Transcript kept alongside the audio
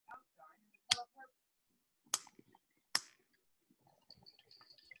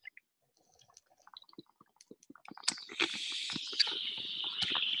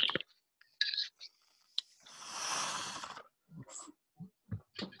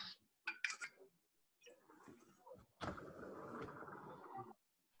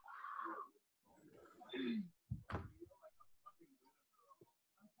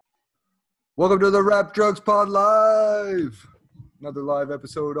Welcome to the Rap Drugs Pod Live. Another live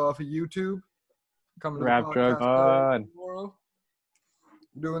episode off of YouTube. Coming to Rap the Drug podcast Pod. tomorrow.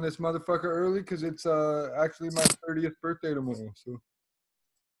 I'm doing this motherfucker early because it's actually my 30th birthday tomorrow. So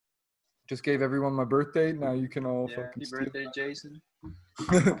just gave everyone my birthday. Now you can all fucking Happy steal birthday, Jason.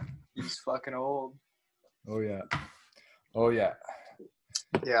 that. He's fucking old. Oh yeah. Oh yeah.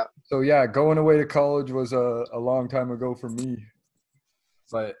 Yeah. So yeah, going away to college was a long time ago for me.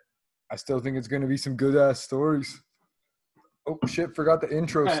 But I still think it's going to be some good-ass stories. Oh, shit, forgot the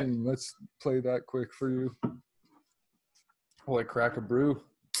intro scene. Let's play that quick for you. Oh, I crack a brew.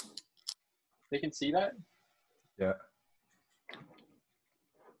 They can see that? Yeah.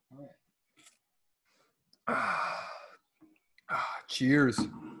 Cheers.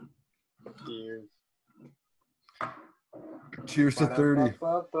 Cheers. Cheers to 30.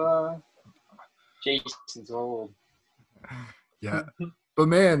 Jason's old. Yeah. But,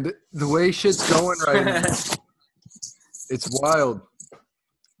 man, the way shit's going right now, it's wild.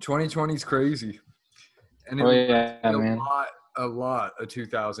 2020 is crazy. And it reminds me a lot of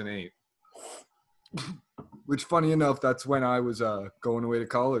 2008. Which, funny enough, that's when I was going away to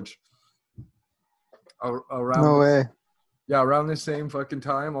college. Around the same fucking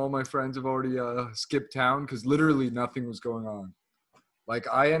time, all my friends have already skipped town because literally nothing was going on. Like,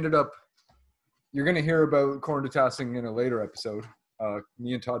 I ended up – you're going to hear about Corn-to-Tassing in a later episode.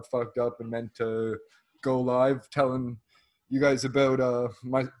 Me and Todd fucked up and meant to go live telling you guys about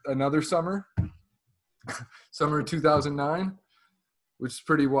another summer. Summer of 2009, which is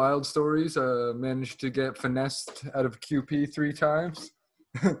pretty wild stories. Managed to get finessed out of QP 3 times.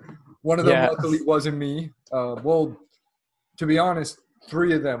 One of them luckily wasn't me. Well, to be honest,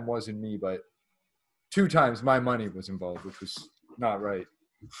 3 of them wasn't me, but 2 times my money was involved, which was not right.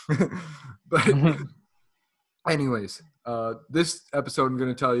 But anyways, this episode I'm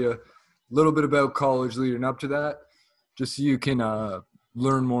going to tell you a little bit about college leading up to that, just so you can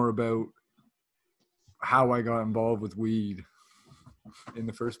learn more about how I got involved with weed in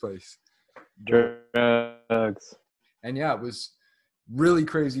the first place. Drugs. And yeah, it was really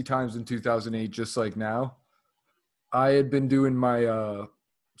crazy times in 2008, just like now. I had been doing my I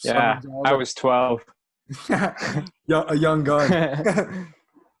was 12. Yeah, a young gun.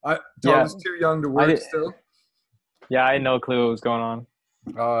 I was too young to work still. Yeah, I had no clue what was going on.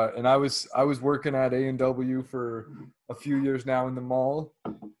 And I was working at A&W for a few years now in the mall,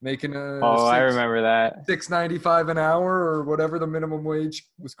 making I remember that. $6.95 an hour or whatever the minimum wage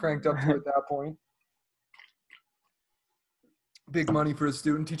was cranked up to at that point. Big money for a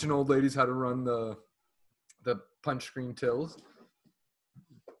student, teaching old ladies how to run the punch screen tills.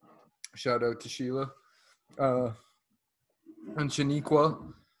 Shout out to Sheila. And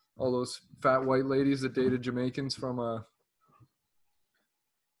Shaniqua, all those fat white ladies that dated Jamaicans from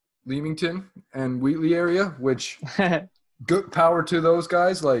Leamington and Wheatley area, which good power to those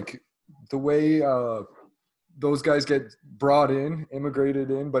guys. Like the way those guys get brought in, immigrated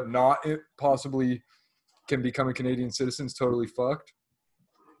in, but not possibly can become a Canadian citizen is totally fucked.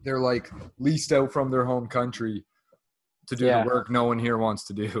 They're like leased out from their home country to do the work no one here wants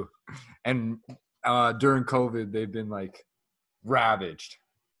to do. And during COVID, they've been like ravaged,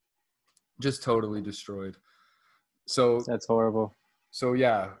 just totally destroyed. So that's horrible. So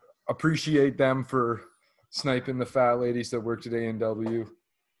yeah, appreciate them for sniping the fat ladies that worked at A&W,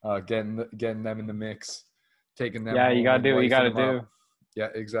 getting them in the mix, taking them. Yeah, you gotta do what you gotta do. Yeah,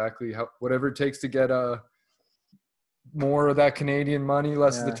 exactly. Whatever it takes to get more of that Canadian money,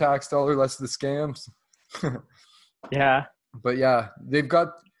 less of the tax dollar, less of the scams. Yeah. But yeah,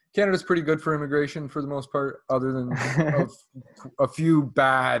 Canada's pretty good for immigration for the most part, other than a few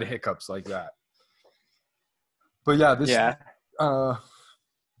bad hiccups like that. But yeah,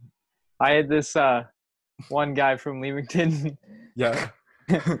 I had this one guy from Leamington. Yeah.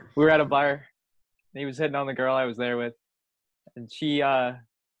 We were at a bar. He was hitting on the girl I was there with. And she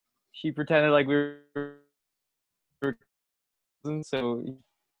pretended like we were cousins, so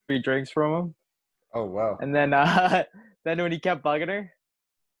 3 drinks from him. Oh, wow. And then when he kept bugging her,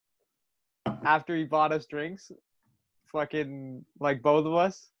 after he bought us drinks, fucking like both of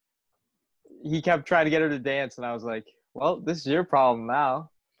us, he kept trying to get her to dance, and I was like, well, this is your problem now.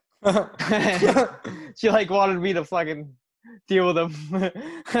 She like wanted me to fucking deal with him.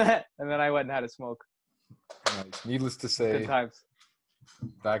 And then I went and had a smoke. Nice. Needless to say, good times.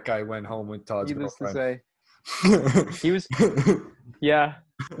 That guy went home with Todd's girlfriend. To say, he was. Yeah.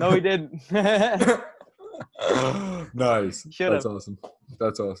 No, he didn't. Nice. Should've.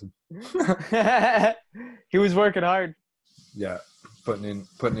 That's awesome. He was working hard. Yeah, putting in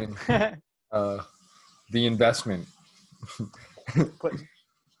the investment.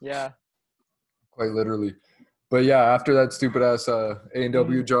 Yeah. quite literally. But yeah, after that stupid ass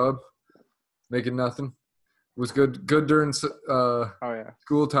A&W job, making nothing, was good during Oh yeah.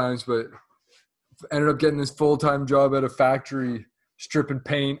 school times, but ended up getting this full-time job at a factory stripping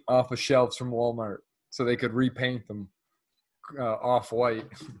paint off of shelves from Walmart so they could repaint them off-white.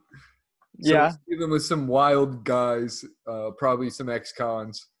 So Yeah. dealing with some wild guys, probably some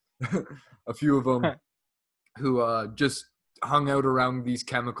ex-cons, a few of them who just hung out around these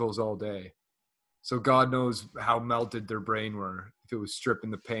chemicals all day. So God knows how melted their brain were if it was stripping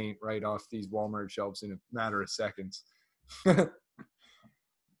the paint right off these Walmart shelves in a matter of seconds.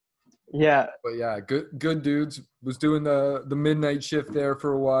 Yeah. But yeah, good dudes. Was doing the midnight shift there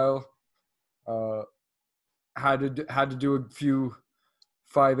for a while. Had to do a few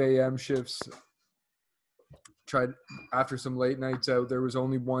 5 a.m. shifts. Tried after some late nights out. There was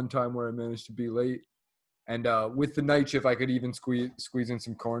only one time where I managed to be late, and with the night shift, I could even squeeze in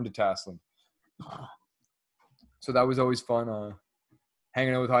some corn to tasseling. So that was always fun.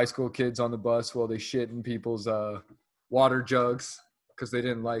 Hanging out with high school kids on the bus while they shit in people's water jugs because they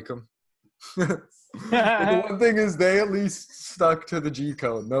didn't like them. The one thing is they at least stuck to the G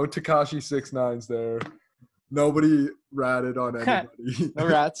code. No Tekashi 6ix9ines there. Nobody ratted on anybody. No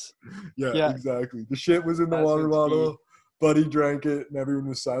rats. Yeah, exactly. The shit was in the That's water what's bottle. Buddy drank it and everyone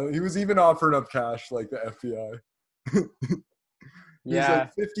was silent. He was even offering up cash like the FBI. He was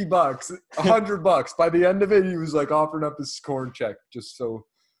like $50, $100. By the end of it, he was like offering up his corn check just so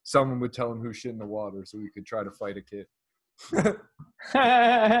someone would tell him who shit in the water so we could try to fight a kid.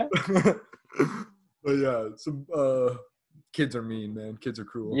 But yeah, some kids are mean, man. Kids are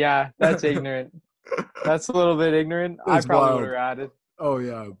cruel. Yeah, that's ignorant. That's a little bit ignorant. I probably would have ratted. Oh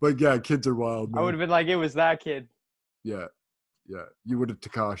yeah, but yeah, kids are wild, man. I would have been like, it was that kid. Yeah. You would have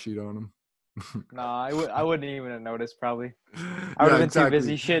Tekashi'd on him. No, I wouldn't even have noticed probably. I would have been too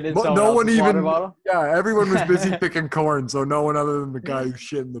busy shitting in someone no one else's water even. bottle. Yeah, everyone was busy picking corn, so no one other than the guy who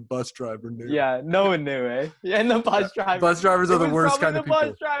shit in the bus driver knew. Yeah, no one knew, eh? Yeah, and the bus driver. Bus drivers are the worst kind of people.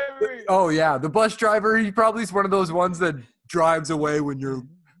 Bus driver. Oh yeah, the bus driver. He probably is one of those ones that drives away when you're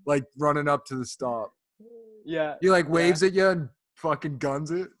like running up to the stop. Yeah. He like waves at you and fucking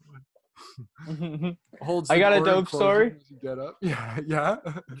guns it. Holds. I got a door and dope closes story. it as you get up. Yeah.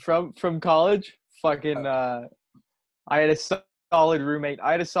 From college. Fucking I had a solid roommate.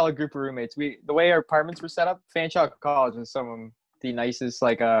 I had a solid group of roommates. The way our apartments were set up, Fanshawe College was some of the nicest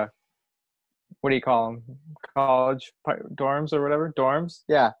what do you call them? College dorms or whatever? Dorms?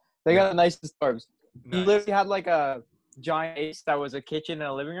 Yeah. They got the nicest dorms. Nice. We literally had like a giant ace that was a kitchen and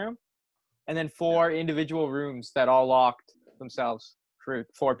a living room, and then 4 individual rooms that all locked themselves for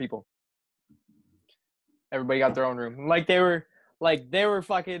 4 people. Everybody got their own room. They were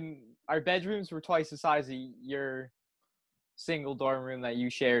fucking. Our bedrooms were twice the size of your single dorm room that you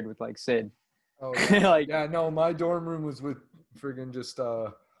shared with like Sid. Oh yeah. Yeah, no, my dorm room was with friggin' just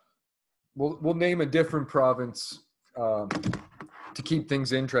we'll name a different province to keep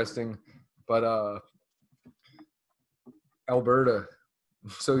things interesting, but Alberta.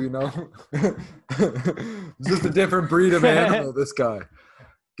 So you know, it's just a different breed of animal. This guy.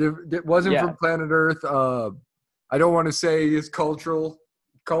 It wasn't from planet Earth. I don't want to say his culture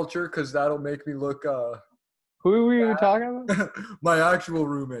because that'll make me look. Who were you talking about? My actual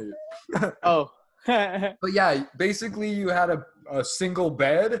roommate. Oh. But yeah, basically you had a single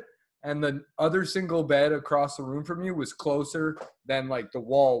bed, and the other single bed across the room from you was closer than like the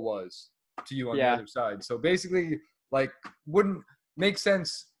wall was to you on the other side. So basically, like, wouldn't make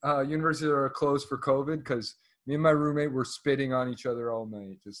sense. Universities are closed for COVID because me and my roommate were spitting on each other all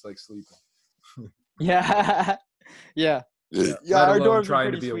night, just like sleeping. Yeah. Yeah. Our dorms trying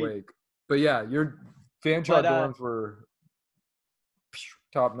were to be sweet. awake. But yeah, your Fanshawe dorms were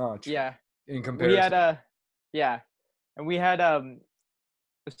top notch. Yeah. In comparison. We had a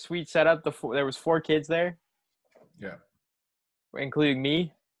sweet setup. There was 4 kids there. Yeah. Including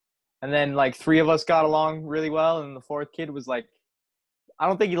me. And then like 3 of us got along really well, and the 4th kid was like, I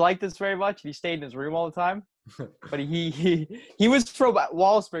don't think he liked us very much. He stayed in his room all the time. But he was from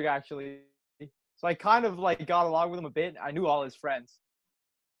Wallaceburg actually. So I kind of like got along with him a bit. I knew all his friends.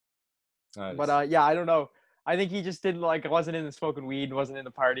 Nice. But I don't know. I think he just didn't wasn't into smoking weed, wasn't into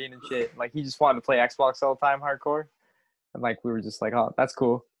partying and shit. Like he just wanted to play Xbox all the time, hardcore. And like we were just like, oh, that's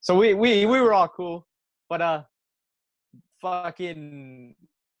cool. So we were all cool. But fucking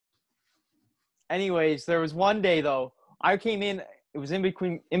anyways, there was one day though, I came in, it was in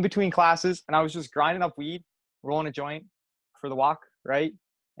between classes, and I was just grinding up weed, rolling a joint for the walk, right?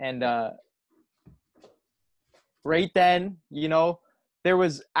 And right then, you know, there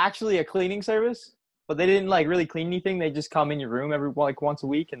was actually a cleaning service, but they didn't like really clean anything. They just come in your room every once a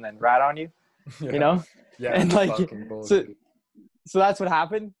week and then rat on you. Yeah. You know? Yeah. And like, fucking bullshit. so that's what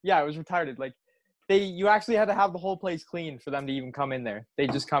happened. Yeah, it was retarded. Like, you actually had to have the whole place clean for them to even come in there. They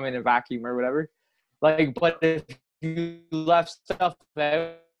just come in and vacuum or whatever. Like, but if you left stuff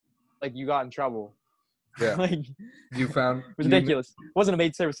out, like, you got in trouble. Yeah. Like, You found it was ridiculous. It wasn't a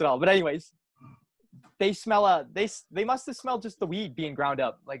maid service at all. But anyways, they smell they must have smelled just the weed being ground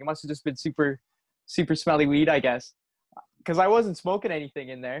up. Like, it must have just been super, super smelly weed, I guess. Because I wasn't smoking anything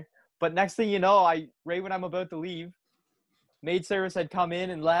in there. But next thing you know, right when I'm about to leave, maid service had come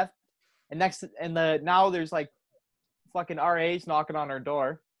in and left. And now there's like fucking RAs knocking on our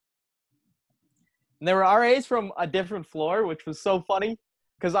door. And there were RAs from a different floor, which was so funny.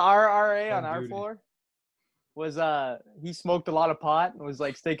 Because our RA on our floor was he smoked a lot of pot and was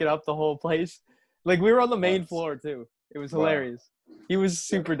like stinking up the whole place. Like, we were on the main floor too. It was hilarious. He was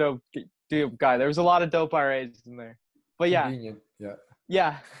super dope guy. There was a lot of dope RAs in there. But yeah. Convenient. Yeah.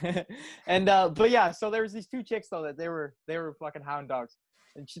 Yeah. And but yeah, so there was these two chicks though that they were fucking hound dogs.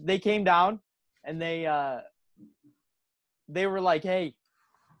 And they came down and they were like, "Hey,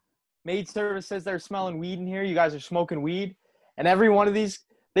 maid service says they're smelling weed in here. You guys are smoking weed." And every one of these,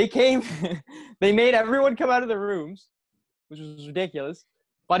 they came, they made everyone come out of their rooms, which was ridiculous.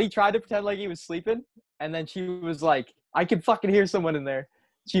 Buddy tried to pretend like he was sleeping, and then she was like, "I could fucking hear someone in there."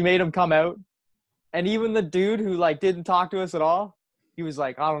 She made him come out. And even the dude who like didn't talk to us at all, he was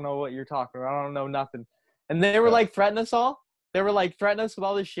like, "I don't know what you're talking about. I don't know nothing." And they were like threatening us all. They were like threatening us with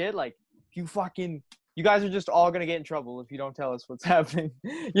all this shit. Like, you guys are just all going to get in trouble if you don't tell us what's happening.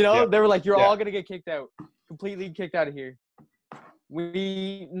 You know, they were like, "You're all going to get kicked out, completely kicked out of here.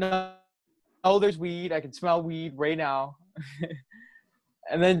 We know there's weed. I can smell weed right now."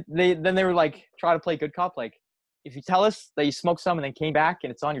 And then they were like, try to play good cop. Like, if you tell us that you smoked some and then came back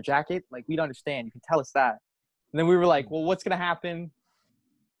and it's on your jacket, like, we'd understand. You can tell us that. And then we were like, well, what's going to happen?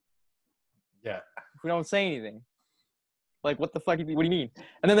 Yeah. If we don't say anything? Like, what the fuck? What do you mean?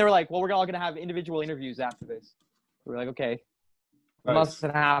 And then they were like, well, we're all going to have individual interviews after this. We were like, okay. It must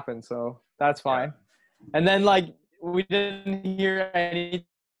have happened, so that's fine. Yeah. And then, like, we didn't hear anything.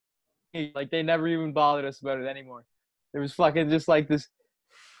 Like, they never even bothered us about it anymore. There was fucking just like this.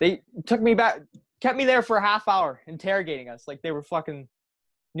 They took me back, kept me there for a half hour, interrogating us like they were fucking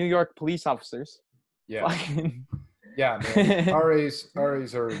New York police officers. Yeah. Yeah, man. RAs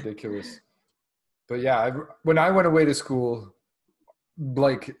are ridiculous. But yeah, when I went away to school,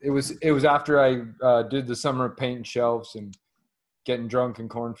 like, it was after I did the summer of painting shelves and getting drunk in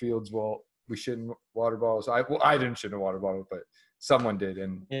cornfields while we shit in water bottles. I didn't shit in a water bottle, but someone did,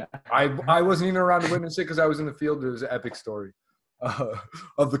 and I wasn't even around to witness it because I was in the field. It was an epic story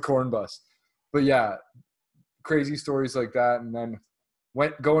of the corn bust. But yeah, crazy stories like that. And then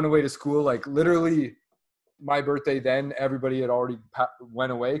going away to school, like, literally my birthday, then everybody had already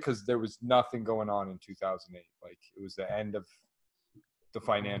went away because there was nothing going on in 2008. Like, it was the end of the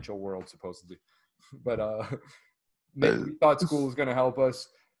financial world, supposedly. But we thought school was going to help us.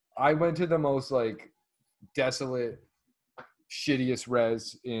 I went to the most, like, desolate, shittiest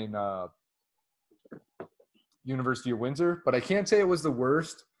res in University of Windsor, but I can't say it was the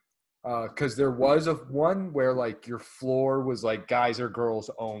worst because there was one where, like, your floor was like guys or girls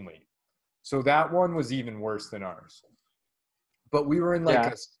only. So that one was even worse than ours. But we were in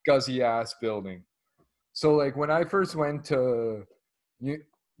like a scuzzy ass building. So, like, when I first went to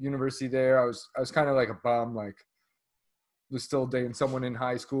university there, I was kind of like a bum, like, was still dating someone in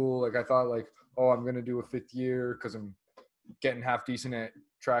high school. Like, I thought, like, oh, I'm going to do a 5th year because I'm getting half decent at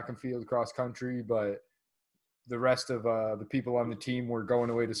track and field cross country, but the rest of the people on the team were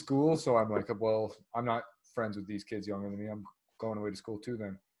going away to school. So I'm like, well, I'm not friends with these kids younger than me. I'm going away to school too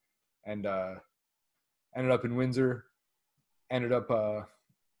then. And ended up in Windsor, ended up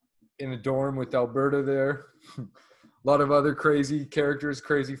in a dorm with Alberta there. A lot of other crazy characters,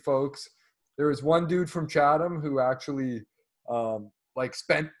 crazy folks. There was one dude from Chatham who actually like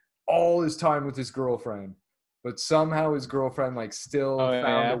spent all his time with his girlfriend, but somehow his girlfriend like still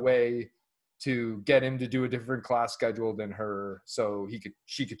found a way to get him to do a different class schedule than her so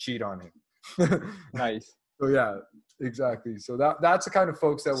she could cheat on him. Nice. So yeah, exactly. So that's the kind of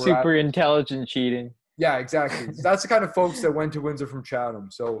folks that were super intelligent cheating. Yeah, exactly. That's the kind of folks that went to Windsor from Chatham.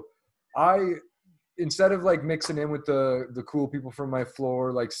 So instead of like mixing in with the cool people from my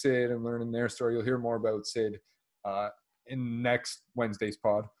floor like Sid and learning their story, you'll hear more about Sid in next Wednesday's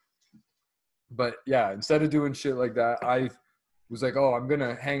pod. But yeah, instead of doing shit like that, I was like, oh, I'm going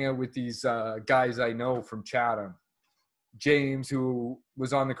to hang out with these guys I know from Chatham. James, who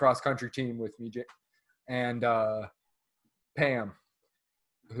was on the cross-country team with me, and Pam.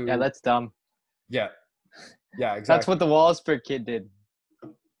 Yeah, that's dumb. Yeah, exactly. That's what the Wallaceburg kid did.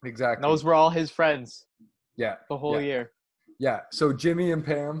 Exactly. Those were all his friends Yeah. the whole year. Yeah. So Jimmy and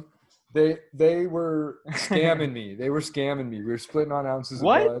Pam, they were scamming me. They were scamming me. We were splitting on ounces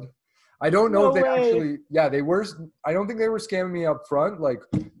What? of bud. I don't know No if they way. actually. Yeah, they were. I don't think they were scamming me up front. Like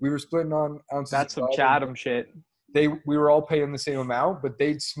we were splitting on ounces. That's of some bud, Chatham shit. we were all paying the same amount, but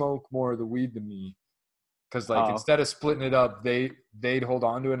they'd smoke more of the weed than me. Because like Oh. instead of splitting it up, they'd hold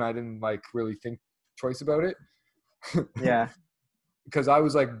on to it, and I didn't like really think twice about it. Yeah. Because I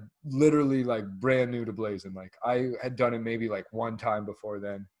was like literally like brand new to blazing. Like I had done it maybe like one time before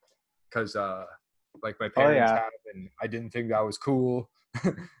then, because like my parents had, and I didn't think that was cool.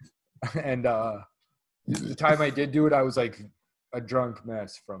 And the time I did do it, I was like a drunk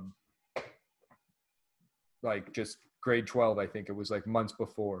mess from like just grade 12. I think it was like months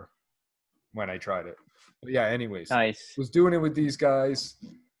before when I tried it. But yeah, anyways, Nice. was doing it with these guys.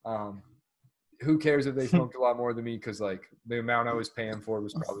 Who cares if they smoked a lot more than me? Because like the amount I was paying for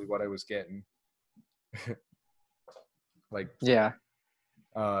was probably what I was getting. Like Yeah.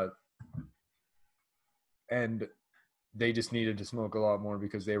 And they just needed to smoke a lot more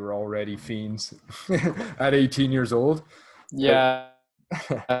because they were already fiends at 18 years old. Yeah.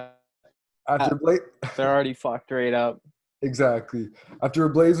 After They're already fucked right up. Exactly. After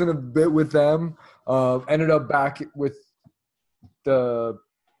blazing a bit with them, ended up back with the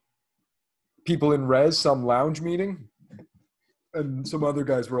people in Res, some lounge meeting, and some other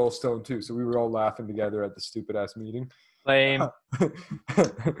guys were all stoned too. So we were all laughing together at the stupid ass meeting. Lame. But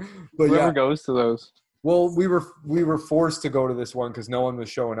Whoever yeah, goes to those. well, we were forced to go to this one because no one was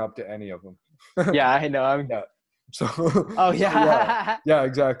showing up to any of them. Yeah, I know. Yeah. So. Oh yeah. Yeah,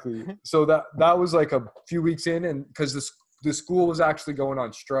 exactly. So that was like a few weeks in, and because the school was actually going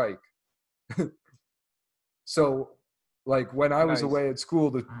on strike. So, like when I was Nice. away at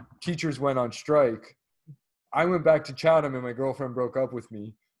school, the teachers went on strike. I went back to Chatham, and my girlfriend broke up with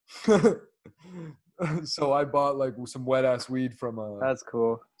me. So I bought like some wet ass weed from That's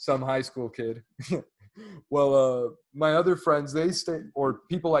cool. some high school kid. Well, my other friends, they stayed, or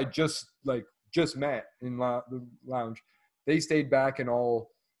people I just met in the lounge, they stayed back and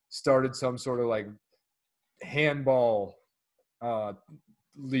all started some sort of like handball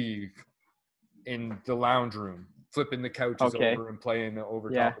league in the lounge room, flipping the couches over and playing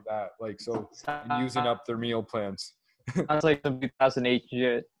over top of that, like so, and using up their meal plans. Sounds like some 2008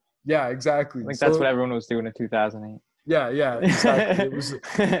 shit. Yeah, exactly. I think that's what everyone was doing in 2008. Yeah, exactly. It was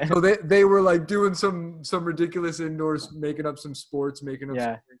so they were like doing some ridiculous indoors, making up some sports, making up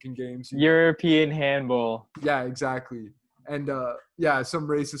some drinking games. European handball. Yeah, exactly. And yeah, some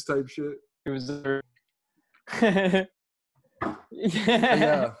racist type shit. It was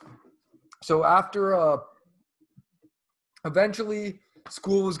yeah. So after eventually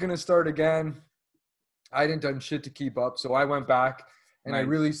school was gonna start again. I hadn't done shit to keep up, so I went back and I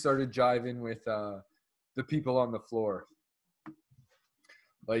really started jiving with the people on the floor.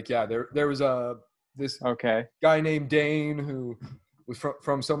 Like, yeah, there was this guy named Dane who was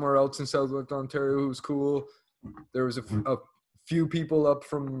from somewhere else in Southwest Ontario who was cool. There was a few people up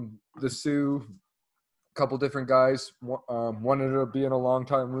from the Sioux, a couple different guys. One ended up being a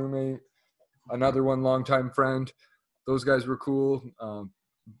longtime roommate, another one longtime friend. Those guys were cool.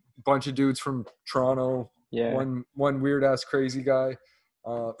 Bunch of dudes from Toronto. Yeah. One weird ass crazy guy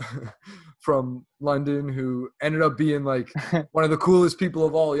from London who ended up being like one of the coolest people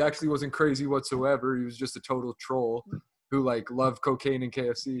of all. He actually wasn't crazy whatsoever. He was just a total troll who like loved cocaine and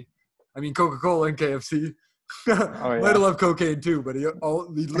KFC. I mean Coca-Cola and KFC. Might have loved cocaine too, but he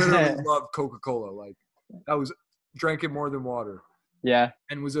literally loved Coca-Cola. Like drank it more than water. Yeah.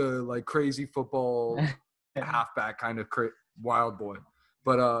 And was a like crazy football halfback kind of wild boy.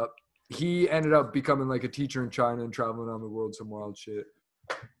 But he ended up becoming like a teacher in China and traveling around the world, some wild shit.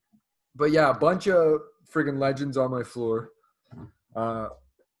 But yeah, a bunch of friggin' legends on my floor.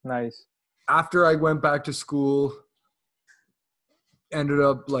 Nice. After I went back to school, ended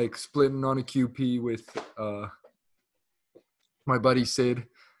up like splitting on a QP with my buddy Sid,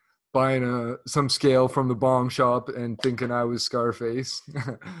 buying some scale from the bong shop and thinking I was Scarface.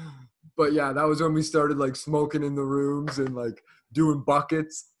 But yeah, that was when we started like smoking in the rooms and like doing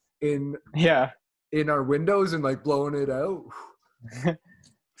buckets in our windows and like blowing it out.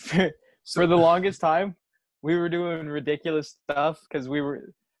 For the longest time, we were doing ridiculous stuff because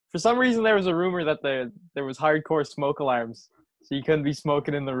for some reason there was a rumor that there was hardcore smoke alarms, so you couldn't be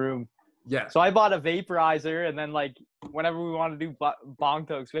smoking in the room. Yeah. So I bought a vaporizer, and then like whenever we wanted to do bong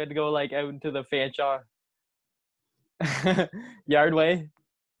tokes, we had to go like out into the Fanshawe Yardway,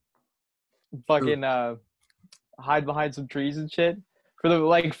 fucking hide behind some trees and shit for the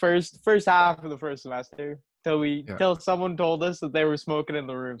like first half of the first semester. Yeah. till someone told us that they were smoking in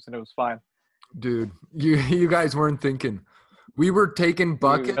the rooms, and it was fine. Dude, you guys weren't thinking. We were taking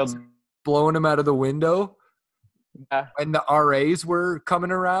buckets, blowing them out of the window Yeah. when the RAs were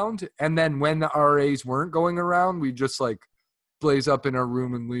coming around. And then when the RAs weren't going around, we just like blaze up in our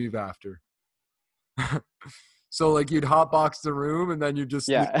room and leave after. So like you'd hotbox the room and then you just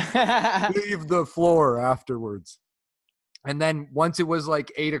Yeah. leave the floor afterwards. And then once it was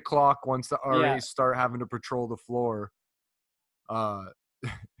like 8 o'clock, once the RAs Yeah. start having to patrol the floor,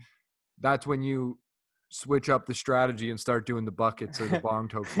 that's when you switch up the strategy and start doing the buckets or the bong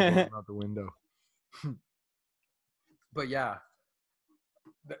tokens and blowing out the window. But yeah,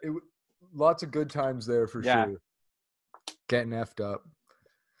 lots of good times there for Yeah. sure. Getting effed up.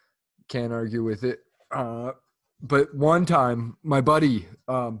 Can't argue with it. But one time, my buddy,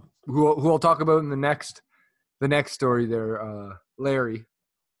 who I'll talk about in the next story there, Larry.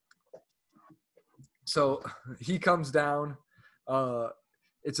 So he comes down.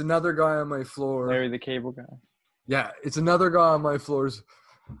 It's another guy on my floor. Larry the Cable Guy. Yeah, it's another guy on my floor's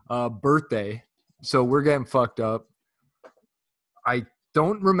birthday. So we're getting fucked up. I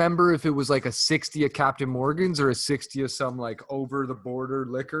don't remember if it was like a 60 at Captain Morgan's or a 60 of some like over the border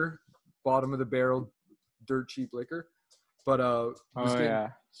liquor, bottom of the barrel, dirt cheap liquor. But was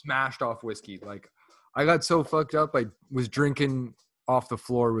getting smashed off whiskey. Like I got so fucked up, I was drinking off the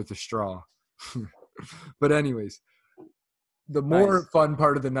floor with a straw. But anyways, the more fun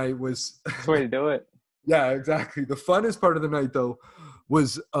part of the night was That's the way to do it. Yeah, exactly. The funnest part of the night though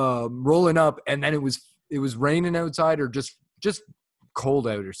was rolling up, and then it was raining outside or just cold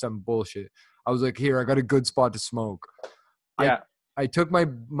out or some bullshit. I was like, here, I got a good spot to smoke. Yeah. I took my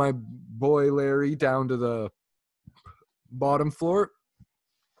boy Larry down to the bottom floor,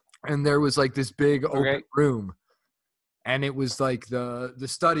 and there was like this big open room, and it was like the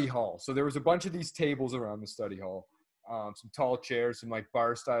study hall. So there was a bunch of these tables around the study hall, some tall chairs, some like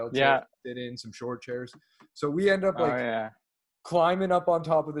bar style chairs, sit in, some short chairs. So we end up like climbing up on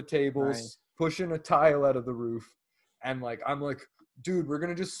top of the tables, pushing a tile out of the roof, and like I'm like, dude, we're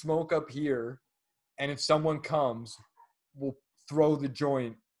gonna just smoke up here, and if someone comes, we'll throw the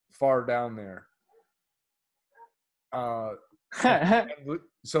joint far down there.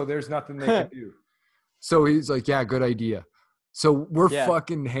 So there's nothing they can do. So he's like, yeah, good idea. So we're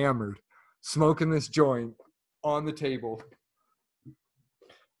fucking hammered, smoking this joint on the table.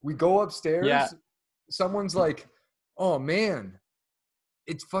 We go upstairs. Yeah. Someone's like, oh man,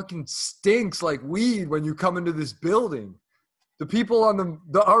 it fucking stinks like weed when you come into this building. The people on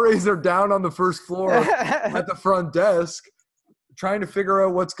the RAs are down on the first floor at the front desk trying to figure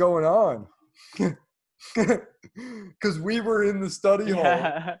out what's going on. Because we were in the study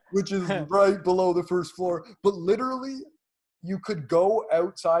hall, which is right below the first floor. But literally, you could go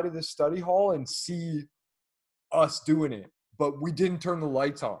outside of the study hall and see us doing it. But we didn't turn the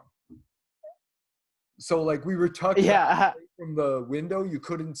lights on. So, like, we were tucked away from the window. You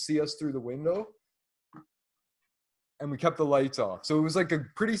couldn't see us through the window. And we kept the lights off. So it was like a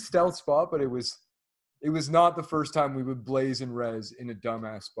pretty stealth spot, but it was not the first time we would blaze and res in a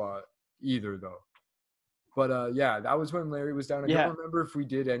dumbass spot either, though. But yeah, that was when Larry was down. I don't remember if we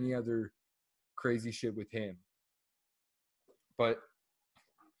did any other crazy shit with him. But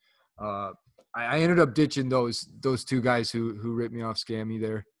I ended up ditching those two guys who ripped me off Scammy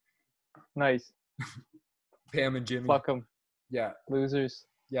there. Nice. Pam and Jimmy. Fuck them. Yeah. Losers.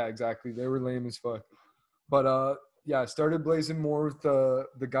 Yeah, exactly. They were lame as fuck. But yeah, I started blazing more with the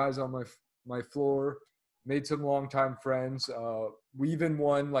guys on my floor. Made some longtime friends. We even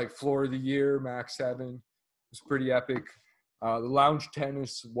won like floor of the year, Max 7. It was pretty epic. The lounge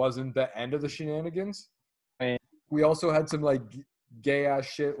tennis wasn't the end of the shenanigans. Man. We also had some like gay ass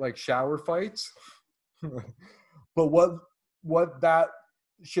shit like shower fights. But what that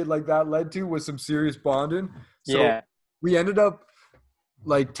shit like that led to was some serious bonding. So we ended up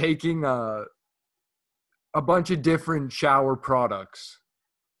like taking a bunch of different shower products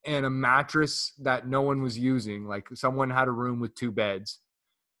and a mattress that no one was using. Like someone had a room with 2 beds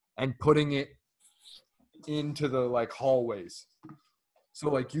and putting it into the like hallways. So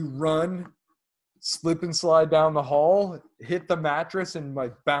like you run, slip and slide down the hall, hit the mattress and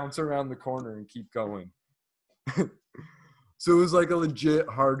like bounce around the corner and keep going. So it was like a legit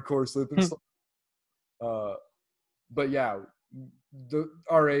hardcore slip and slide. But yeah, the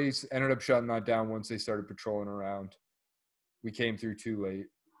RAs ended up shutting that down once they started patrolling around. We came through too late.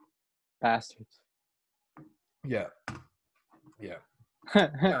 Bastards. Yeah. Yeah.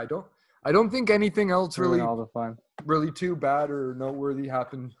 Yeah, I don't think anything else really all the fun. Really too bad or noteworthy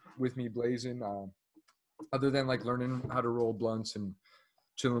happened with me blazing. Other than like learning how to roll blunts and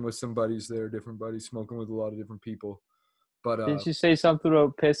chilling with some buddies there, different buddies, smoking with a lot of different people. But Didn't you say something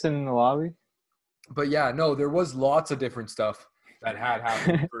about pissing in the lobby? but yeah, no, there was lots of different stuff that had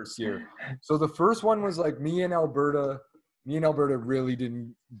happened the first year. So the first one was like me and Alberta really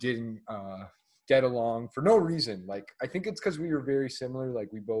didn't get along for no reason. Like I think it's because we were very similar. Like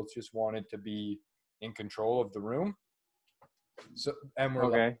we both just wanted to be in control of the room. So and we're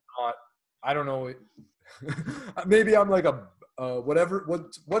Okay. like not. I don't know. Maybe I'm like a whatever.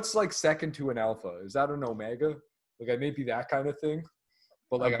 What's like second to an alpha? Is that an omega? Like I may be that kind of thing.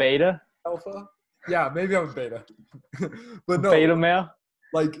 But like A beta? alpha. Yeah, maybe I'm a beta. But no, Beta male?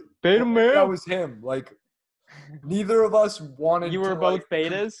 like Beta that male? was him. Like neither of us wanted You to were both like,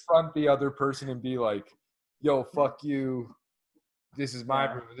 betas? confront the other person and be like, yo, fuck you. This is my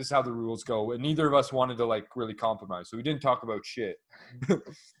Yeah. room. This is how the rules go. And neither of us wanted to like really compromise. So we didn't talk about shit.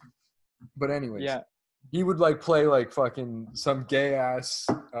 But anyways, Yeah. he would like play like fucking some gay ass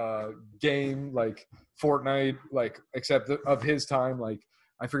game like Fortnite, like except of his time, like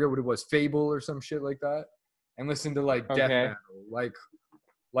I forget what it was, Fable or some shit like that, and listen to like death Okay. metal,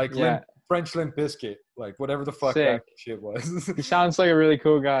 like Yeah. French Limp Bizkit, like whatever the fuck Sick. that shit was. He sounds like a really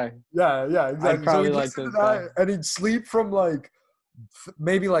cool guy. yeah, exactly. probably so he'd like listen to those that, guys. and he'd sleep from like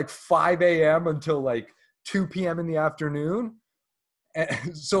maybe like 5 a.m. until like 2 p.m. in the afternoon.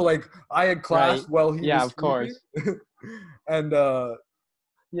 And so like I had class Right. while he Yeah, was of course. sleeping. And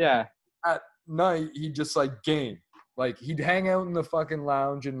Yeah. at night he'd just like game. Like he'd hang out in the fucking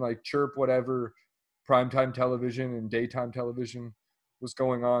lounge and like chirp whatever primetime television and daytime television was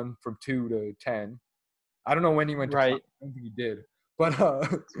going on from 2 to 10. I don't know when he went to class. Right. I don't think he did. But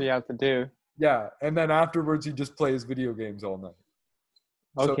That's what you have to do. yeah, and then afterwards he'd just play his video games all night.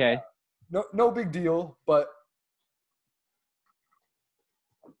 So, Okay. no big deal, but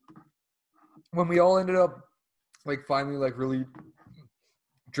when we all ended up like finally like really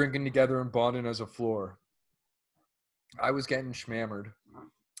drinking together and bonding as a floor, I was getting schmammered,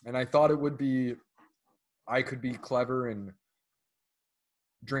 and I thought it would be I could be clever and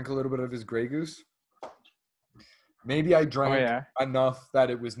drink a little bit of his Grey Goose. Maybe I Oh, drank yeah. enough that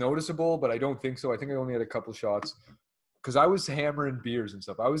it was noticeable, but I don't think so. I think I only had a couple shots because I was hammering beers and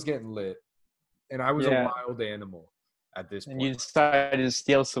stuff. I was getting lit, and I was Yeah. a wild animal at this point. And you decided to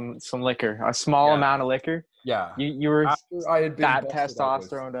steal some liquor, a small Yeah. amount of liquor. Yeah. You were After I had been that busted up with-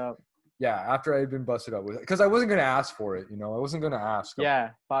 testosterone up. Yeah, after I had been busted up with it. Because I wasn't going to ask for it, I wasn't going to ask. him. Yeah,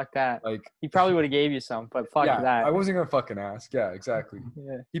 fuck that. Like, He probably would have gave you some, but fuck yeah, that. I wasn't going to fucking ask. Yeah, exactly.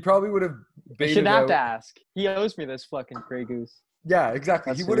 Yeah. He probably would have You baited shouldn't have out. to ask. He owes me this fucking Grey Goose. Yeah, exactly.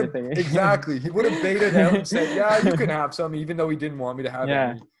 That's He the would have good thing. exactly. He would have baited out and said, "Yeah, you can have some," even though he didn't want me to have Yeah.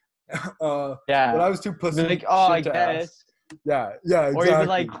 any. Yeah. But I was too pussy. Be like, oh, I shit to ask. guess. Yeah, exactly. Or even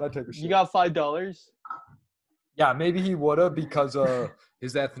like, that type of shit. you got $5? Yeah, maybe he would have because of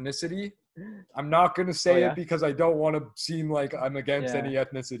his ethnicity. I'm not going to say yeah? it because I don't want to seem like I'm against Yeah. any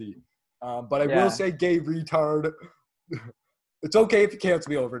ethnicity. But I Yeah. will say gay retard. It's okay if you cancel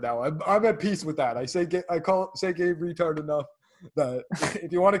me over now. I'm at peace with that. I say gay retard enough that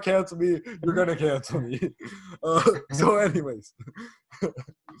if you want to cancel me, you're going to cancel me. So anyways,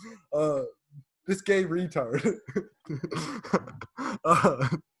 this gay retard.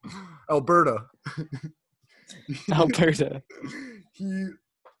 Alberta. Alberta. He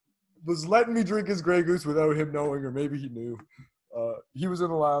was letting me drink his Grey Goose without him knowing, or maybe he knew. He was in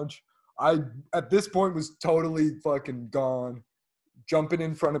the lounge. I, at this point, was totally fucking gone, jumping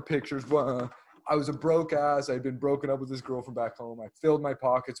in front of pictures. I was a broke ass. I'd been broken up with this girl from back home. I filled my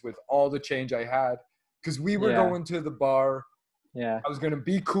pockets with all the change I had because we were Yeah. going to the bar. Yeah. I was going to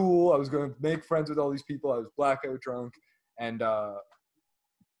be cool. I was going to make friends with all these people. I was blackout drunk. And I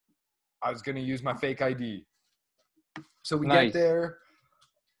was going to use my fake ID. So we Nice. get there.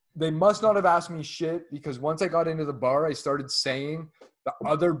 They must not have asked me shit because once I got into the bar, I started saying the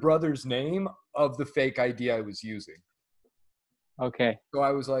other brother's name of the fake ID I was using. Okay. So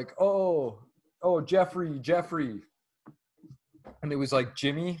I was like, oh, Jeffrey. And it was like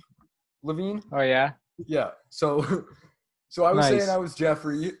Jimmy Levine. Oh, yeah? Yeah. So I was Nice. saying I was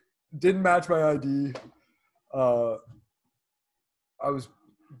Jeffrey. Didn't match my ID. I was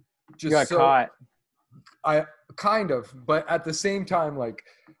just You got so, caught. I kind of, but at the same time, like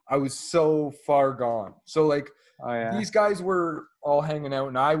I was so far gone. So like Oh, yeah. these guys were all hanging out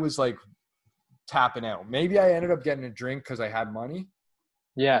and I was like tapping out. Maybe I ended up getting a drink because I had money.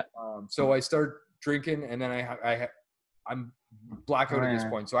 Yeah. So I start drinking and then I'm blackout at this Yeah.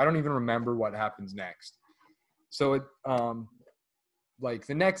 point. So I don't even remember what happens next. So it, like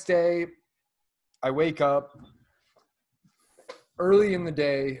the next day I wake up early in the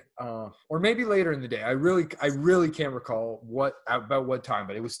day, or maybe later in the day. I really can't recall about what time,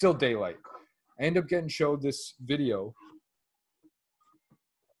 but it was still daylight. I ended up getting showed this video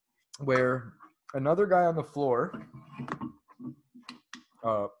where another guy on the floor,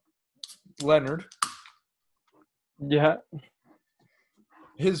 Leonard, Yeah.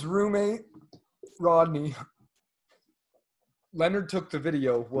 his roommate, Rodney, Leonard took the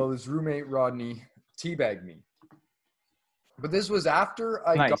video while his roommate, Rodney, teabagged me. But this was after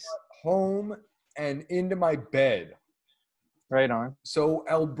I got home and into my bed. Right on. So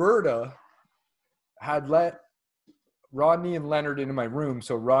Alberta had let Rodney and Leonard into my room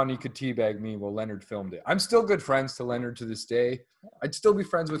so Rodney could teabag me while Leonard filmed it. I'm still good friends to Leonard to this day. I'd still be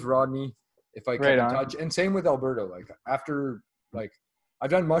friends with Rodney if I kept in touch. And same with Alberta. Like after, like,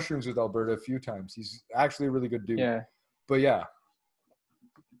 I've done mushrooms with Alberta a few times. He's actually a really good dude. Yeah. But yeah.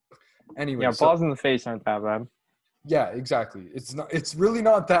 Anyway. Yeah, balls in the face aren't that bad. Yeah, exactly. It's really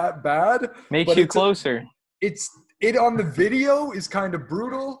not that bad. Makes you closer. It on the video is kind of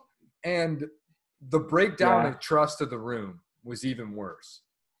brutal, and the breakdown of trust of the room was even worse.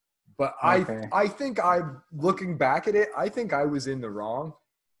 But I think I'm looking back at it, I think I was in the wrong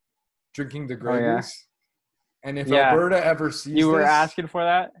drinking the Grey Goose. And if Alberta ever sees You were this, asking for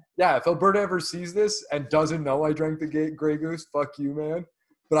that? Yeah, if Alberta ever sees this and doesn't know I drank the Grey Goose, fuck you, man.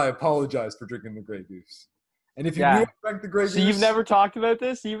 But I apologize for drinking the Grey Goose. And if you knew I drank the Grey Goose... So you've never talked about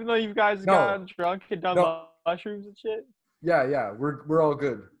this, even though you guys got drunk and done mushrooms and shit? Yeah, we're all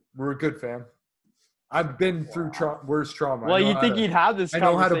good. We're a good fam. I've been through worse trauma. Well, you'd think you'd have this I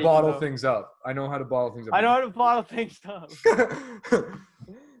know how to bottle things up. I know how to bottle things up. I know how to bottle things up.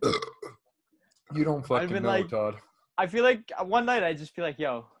 You don't fucking know, Todd. I feel like one night I just feel like,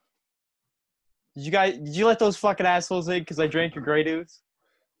 yo, did you let those fucking assholes in because I drank your Grey Goose?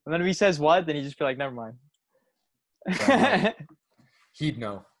 And then if he says what, then you just be like, never mind. He'd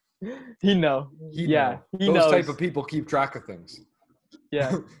know. He'd know. He knows. Those type of people keep track of things.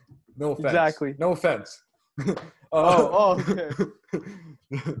 Yeah. No offense. Exactly. No offense. Okay.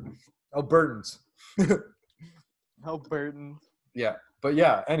 Albertans. Albertans. Yeah. But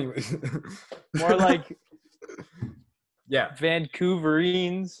yeah, anyways. More like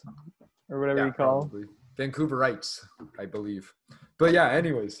Vancouverines or whatever you call them. Vancouverites, I believe. But yeah,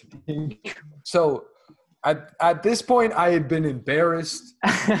 anyways. So at this point, I had been embarrassed.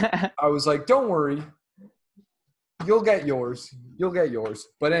 I was like, don't worry. You'll get yours.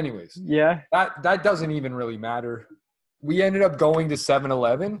 But anyways. Yeah. That doesn't even really matter. We ended up going to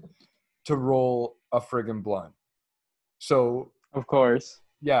 7-Eleven to roll a friggin' blunt. So. Of course.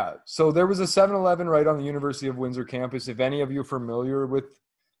 Yeah. So there was a 7-Eleven right on the University of Windsor campus. If any of you are familiar with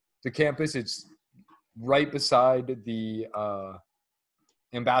the campus, it's right beside the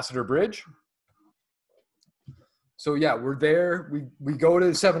Ambassador Bridge. So yeah, we're there. We go to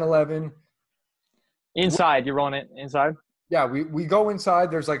 7-Eleven. Inside, you're rolling it inside? Yeah, we go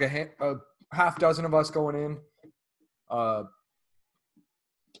inside. There's like a half dozen of us going in.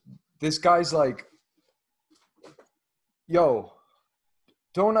 This guy's like, yo,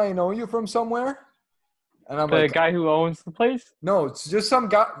 don't I know you from somewhere? And I'm like, the guy who owns the place? No, it's just some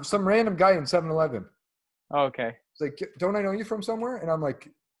random guy in 7-Eleven. Oh, okay. It's like, don't I know you from somewhere? And I'm like,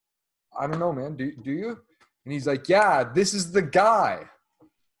 I don't know, man. Do you? And he's like, yeah, this is the guy.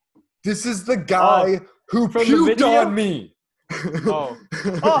 This is the guy who puked on me.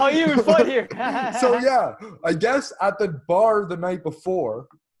 Oh, you were fun here. So yeah, I guess at the bar the night before,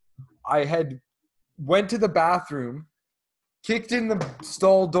 I had went to the bathroom, kicked in the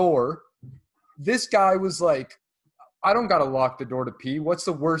stall door. This guy was like, I don't got to lock the door to pee. What's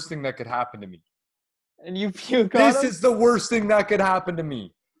the worst thing that could happen to me? And you puke on him? This is the worst thing that could happen to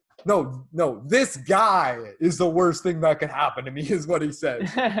me. No, this guy is the worst thing that could happen to me is what he said.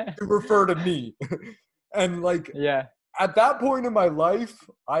 To refer to me. And like, yeah. At that point in my life,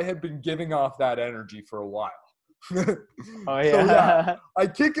 I had been giving off that energy for a while. Oh, yeah. So, yeah. I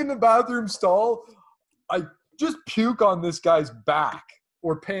kick in the bathroom stall. I just puke on this guy's back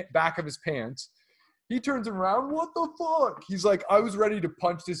or back of his pants. He turns around. What the fuck? He's like, I was ready to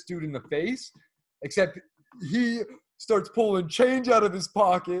punch this dude in the face, except he starts pulling change out of his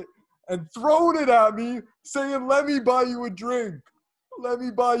pocket and throwing it at me, saying, let me buy you a drink. Let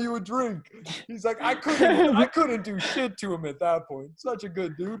me buy you a drink. He's like, I couldn't do shit to him at that point. Such a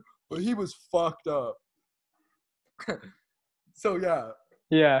good dude, but he was fucked up. So yeah.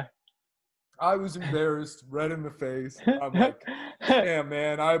 Yeah. I was embarrassed, red in the face. I'm like, damn,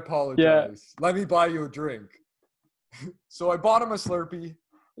 man, I apologize. Yeah. Let me buy you a drink. So I bought him a Slurpee.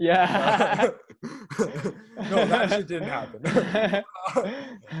 Yeah. No, that shit didn't happen.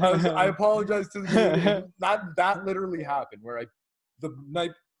 I apologize to the dude. That literally happened where the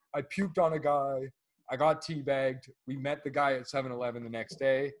night I puked on a guy. I got teabagged. We met the guy at 7-Eleven the next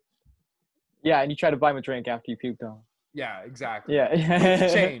day. Yeah, and you tried to buy him a drink after you puked on him. Yeah, exactly. Yeah.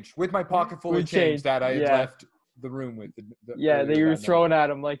 With change, with my pocket full of With change change, that I had yeah. left the room with. Yeah, earlier that you were that night. throwing at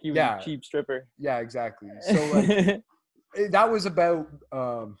him like he was Yeah. a cheap stripper. Yeah, exactly. So like that was about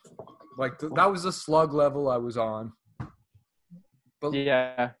that was the slug level I was on. But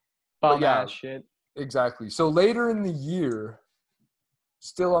Yeah. Bum yeah. ass shit. exactly. So later in the year,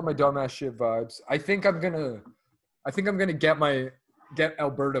 still on my dumbass shit vibes, I think I'm gonna get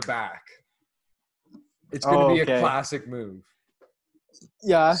Alberta back. It's gonna be a classic move.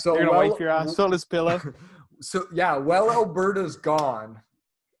 Yeah. So You're gonna wipe your ass on his pillow. So yeah, Alberta's gone.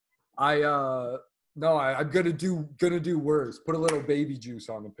 I'm gonna do worse. Put a little baby juice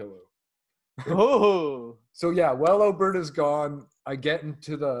on the pillow. Oh. So yeah, Alberta's gone. I get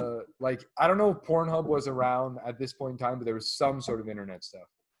into the I don't know if Pornhub was around at this point in time, but there was some sort of internet stuff.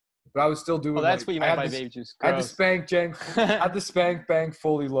 But I was still doing. Oh, that's what you meant by baby juice. I had the spank bank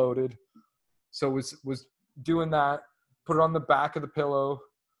fully loaded, so was doing that. Put it on the back of the pillow.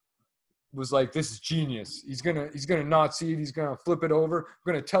 Was like, this is genius. He's gonna not see it. He's gonna flip it over.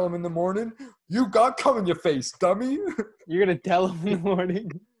 I'm gonna tell him in the morning, you got cum in your face, dummy. You're gonna tell him in the morning.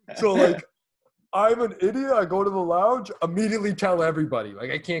 So I'm an idiot. I go to the lounge, immediately tell everybody.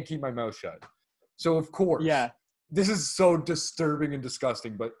 I can't keep my mouth shut. So of course, yeah, this is so disturbing and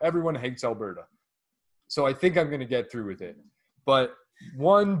disgusting, but everyone hates Alberta. So I think I'm gonna get through with it. But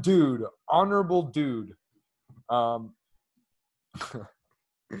one dude, honorable dude,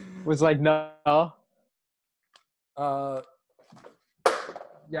 was like, no.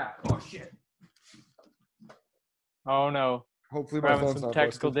 Yeah. Oh shit. Oh no. Hopefully We're my having phone's some not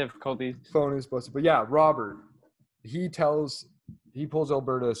technical busted. difficulties. Phone is busted. But yeah, Robert, he pulls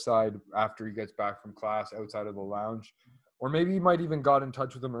Alberta aside after he gets back from class outside of the lounge. Or maybe he might even got in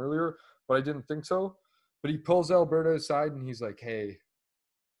touch with him earlier, but I didn't think so. But he pulls Alberta aside and he's like, hey,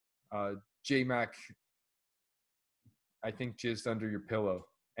 J-Mac, I think jizzed under your pillow.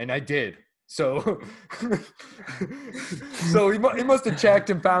 And I did. So so he must have checked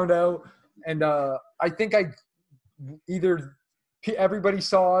and found out. And I think either everybody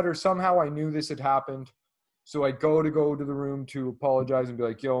saw it or somehow I knew this had happened. So I go to the room to apologize and be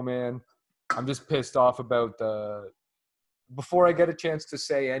like, yo, man, I'm just pissed off about before I get a chance to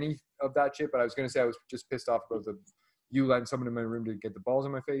say any of that shit, but I was going to say I was just pissed off about you letting someone in my room to get the balls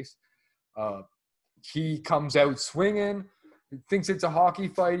in my face. He comes out swinging. He thinks it's a hockey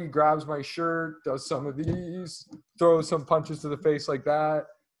fight. He grabs my shirt, does some of these, throws some punches to the face like that.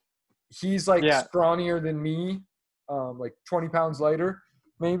 He's scrawnier than me, 20 pounds lighter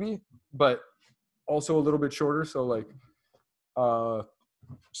maybe, but also a little bit shorter. So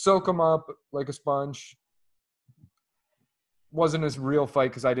soak him up like a sponge. Wasn't a real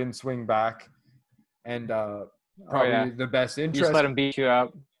fight because I didn't swing back. And probably the best interest. You just let him beat you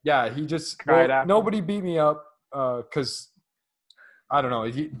up. Yeah, he just nobody beat me up because I don't know.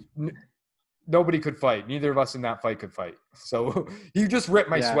 Nobody could fight. Neither of us in that fight could fight. So he just ripped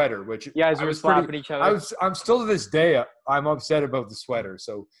my sweater, which you guys were slapping each other. I'm still to this day I'm upset about the sweater.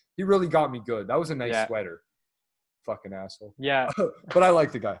 So he really got me good. That was a nice sweater. Fucking asshole. Yeah. But I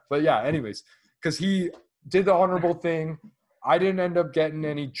like the guy. But yeah, anyways, because he did the honorable thing. I didn't end up getting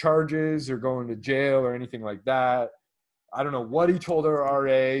any charges or going to jail or anything like that. I don't know what he told our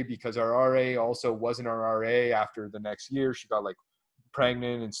RA because our RA also wasn't our RA after the next year. She got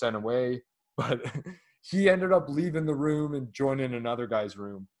pregnant and sent away. But he ended up leaving the room and joining another guy's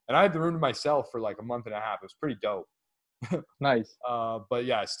room. And I had the room to myself for a month and a half. It was pretty dope. Nice. But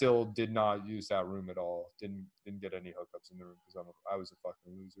yeah, I still did not use that room at all. Didn't get any hookups in the room because I was a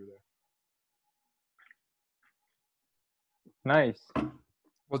fucking loser there. Nice.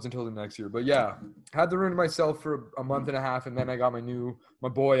 Wasn't until the next year, but yeah, had the room to myself for a month and a half, and then I got my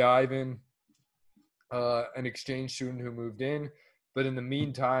boy Ivan, an exchange student who moved in. But in the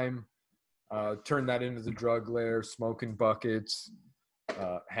meantime, turned that into the drug lair, smoking buckets,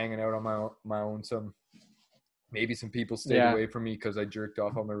 hanging out on my own. Maybe some people stayed away from me because I jerked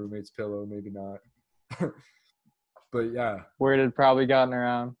off on my roommate's pillow. Maybe not. But yeah, word had probably gotten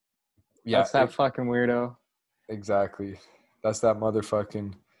around. Yeah, that's that fucking weirdo. Exactly. That's that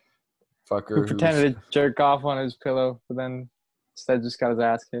motherfucking fucker who pretended to jerk off on his pillow, but then instead just got his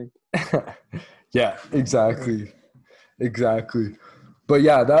ass kicked. Yeah, exactly. But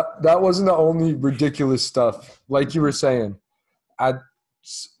yeah, that wasn't the only ridiculous stuff. Like you were saying, at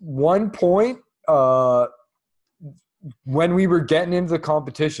one point, when we were getting into the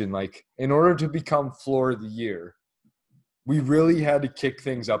competition, in order to become floor of the year, we really had to kick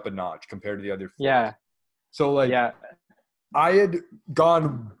things up a notch compared to the other floors. Yeah. So I had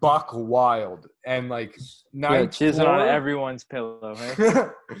gone buck wild and like Yeah, ninth jizzing floor. on everyone's pillow. Hey?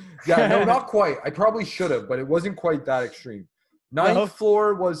 Yeah, no, not quite. I probably should have, but it wasn't quite that extreme. Ninth No.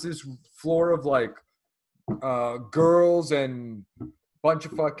 floor was this floor of like girls and bunch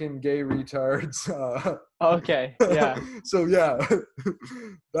of fucking gay retards. Okay. Yeah. So yeah,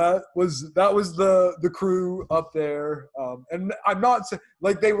 that was the crew up there, and I'm not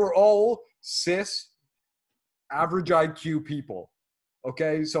like they were all cis, average IQ people.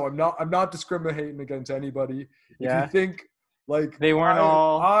 Okay, so I'm not discriminating against anybody. Yeah. If you think like They weren't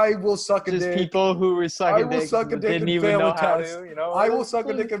all I will suck a just dick. people who were sucking will dicks suck a but dick didn't and even fail know a how test. to, you know. I will suck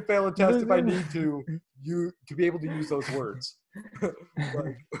a dick and fail a test if I need to be able to use those words.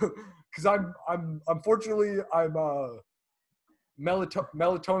 Because I'm unfortunately I'm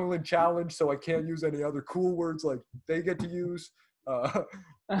melatonin challenged, so I can't use any other cool words like they get to use. So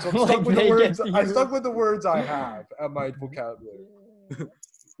I'm stuck Like with the they get words. to I use. stuck with the words I have at my vocabulary,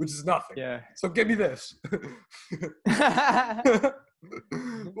 which is nothing. Yeah. So give me this,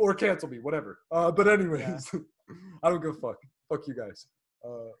 or cancel me, whatever. But anyways, I don't give a fuck. Fuck you guys.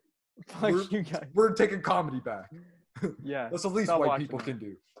 Fuck you guys. We're taking comedy back. Yeah. That's the least Stop white watching people now. can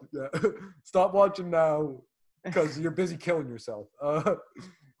do. Yeah. Stop watching now because you're busy killing yourself.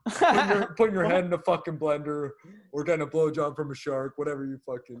 Putting your head in a fucking blender or getting a blowjob from a shark, whatever you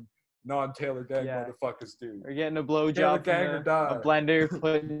fucking non-Taylor gang Yeah. motherfuckers do. Or getting a Taylor blowjob gang from or die. a blender,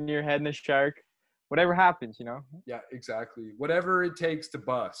 putting your head in a shark. Whatever happens, you know. Yeah, exactly. Whatever it takes to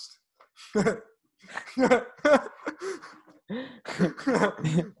bust.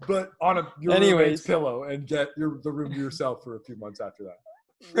 But on your roommate's Anyways. pillow and get the room to yourself for a few months after that.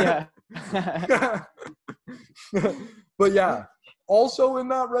 Yeah. But yeah, also in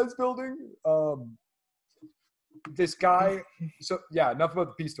that res building, this guy. So yeah, enough about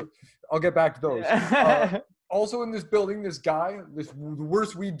the peace story. I'll get back to those. Also in this building, this guy, the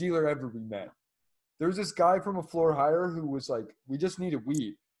worst weed dealer ever we met. There's this guy from a floor higher who was like, we just needed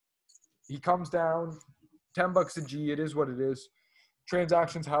weed. He comes down, $10 a G. It is what it is.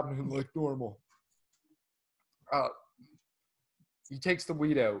 Transactions happening like normal. He takes the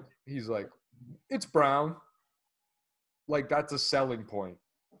weed out. He's like, it's brown. Like, that's a selling point.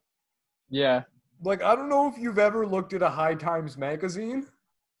 Yeah. Like, I don't know if you've ever looked at a High Times magazine,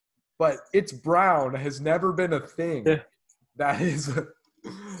 but it's brown has never been a thing that is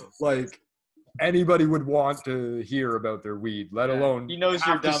like anybody would want to hear about their weed, let alone He knows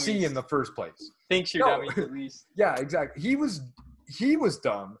have you're to see dummies. in the first place. Thinks you're No. dummies at least. Yeah, exactly. He was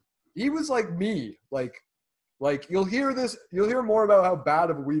dumb. He was like me. Like you'll hear more about how bad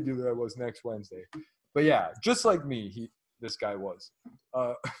of a weed dealer I was next Wednesday. But yeah, just like me, this guy was.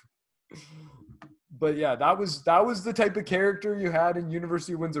 But yeah, that was the type of character you had in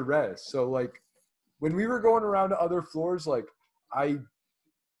University of Windsor Res. So like when we were going around to other floors, like I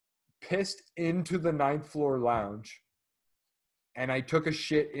pissed into the 9th floor lounge and I took a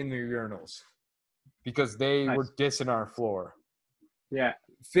shit in their urinals because they Nice. were dissing our floor. Yeah.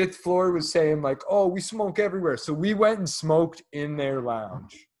 5th floor was saying like, oh, we smoke everywhere. So we went and smoked in their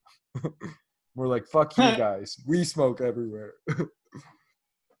lounge. We're like, fuck you guys. We smoke everywhere.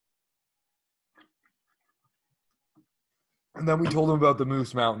 And then we told them about the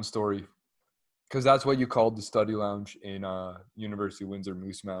Moose Mountain story. Because that's what you called the study lounge in University of Windsor,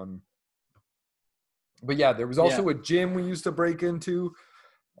 Moose Mountain. But yeah, there was also a gym we used to break into.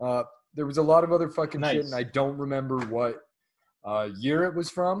 There was a lot of other fucking shit, and I don't remember what year it was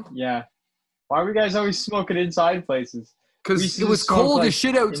from. Yeah. Why were you guys always smoking inside places? We Because used it to was smoke, cold like, as shit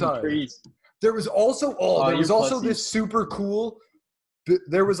in the outside. trees. There was also you're pussy. this super cool.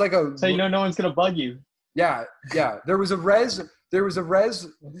 There was like a So you know no one's gonna bug you. yeah. There was a res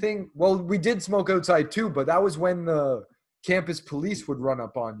thing. Well, we did smoke outside too, but that was when the campus police would run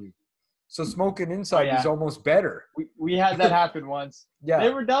up on you. So smoking inside yeah. was almost better. We had that happen once. Yeah, They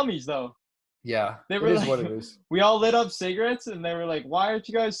were dummies though. yeah. They It were is like, what it is. we all lit up cigarettes and they were like, why aren't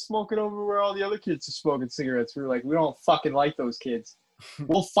you guys smoking over where all the other kids are smoking cigarettes? We were like, we don't fucking like those kids.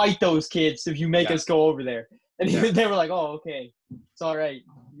 We'll fight those kids if you make Yeah. us go over there. And Yeah. they were like, oh, okay. It's all right.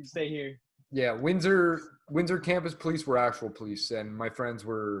 You can stay here. Yeah, Windsor campus police were actual police, and my friends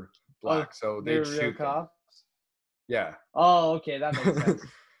were black, so They they'd were real shoot them. cops. Yeah, Oh, okay. That makes sense.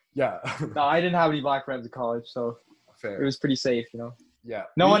 yeah. No, I didn't have any black friends in college, so it Fair. was pretty safe, you know. Yeah.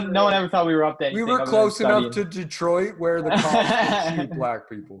 No one ever thought we were up to We anything. were other than close enough studying. to Detroit where the cops would shoot black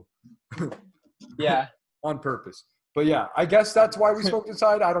people Yeah. on purpose. But yeah, I guess that's why we smoked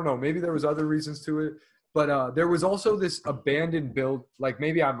inside. I don't know. Maybe there was other reasons to it. But there was also this abandoned build. Like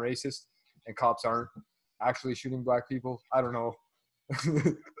maybe I'm racist and cops aren't actually shooting black people. I don't know.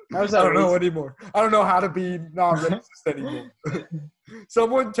 How's I that don't know racist? anymore. I don't know how to be not racist anymore.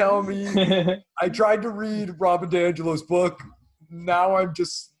 Someone tell me. I tried to read Robin DiAngelo's book. Now I'm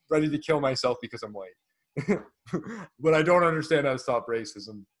just ready to kill myself because I'm white. But I don't understand how to stop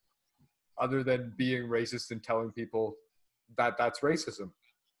racism other than being racist and telling people that that's racism.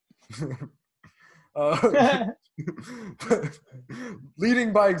 uh,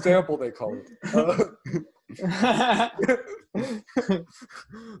 leading by example, they call it.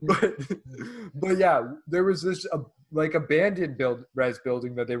 But yeah, there was this like abandoned res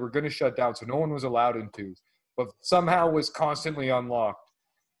building that they were going to shut down, so no one was allowed into, but somehow was constantly unlocked.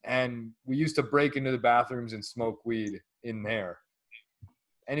 And we used to break into the bathrooms and smoke weed in there.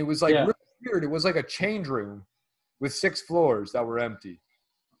 And it was like Yeah. really weird. It was like a change room with 6 floors that were empty.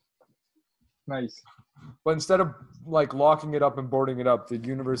 Nice. But instead of like locking it up and boarding it up, the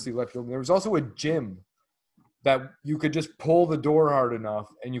university left it. There was also a gym that you could just pull the door hard enough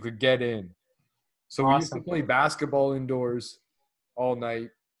and you could get in. So we used to Awesome. play basketball indoors all night.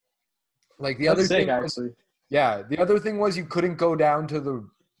 Like the That's other sick, thing was, actually. yeah, the other thing was you couldn't go down to the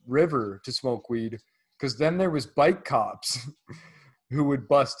river to smoke weed because then there was bike cops who would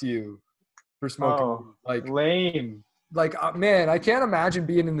bust you for smoking. Oh, Like lame. man, I can't imagine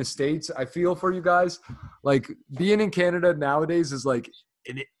being in the States. I feel for you guys. Like being in Canada nowadays is like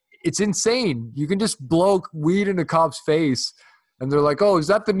it's insane. You can just blow weed in a cop's face and they're like, oh, is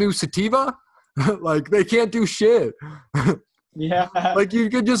that the new sativa? Like they can't do shit. Yeah. Like you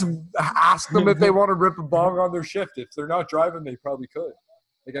could just ask them if they want to rip a bong on their shift. If they're not driving, they probably could.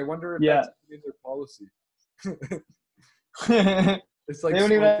 Like I wonder if Yeah. that's in their policy. They It's like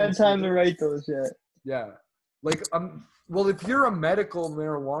don't even smoking have time to cigarettes. write those yet. Yeah. Like well, if you're a medical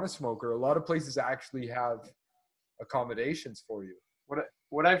marijuana smoker, a lot of places actually have accommodations for you.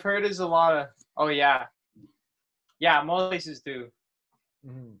 What I've heard is a lot of most places do.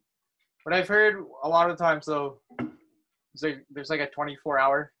 Mm-hmm. What I've heard a lot of times though, is there's like a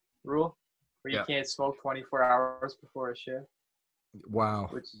 24-hour rule where you Yeah. can't smoke 24 hours before a shift, Wow.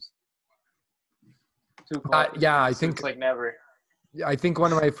 which is too close. Yeah, I So think it's like never. I think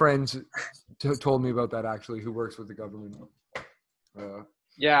one of my friends told me about that actually, who works with the government.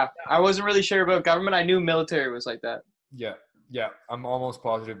 Yeah, I wasn't really sure about government. I knew military was like that. Yeah. I'm almost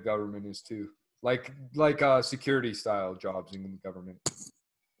positive government is too. Like security style jobs in the government.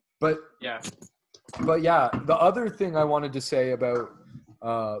 But Yeah. yeah, the other thing I wanted to say about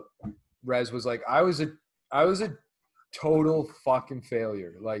Rez was like I was a total fucking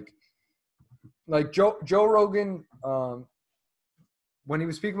failure. Like Joe Rogan, when he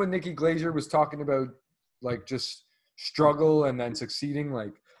was speaking with Nikki Glazer, was talking about like just struggle and then succeeding.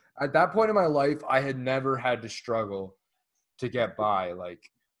 Like at that point in my life, I had never had to struggle to get by. Like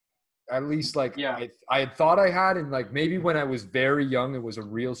at least like Yeah. I had thought I had, and like maybe when I was very young, it was a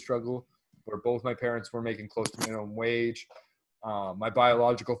real struggle where both my parents were making close to minimum wage. My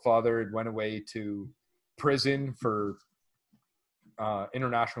biological father had went away to prison for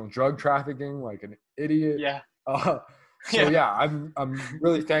international drug trafficking, like an idiot. Yeah. So yeah, I'm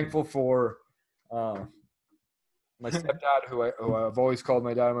really thankful for my stepdad, who I've always called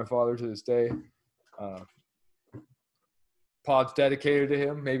my dad and my father to this day. Pod's dedicated to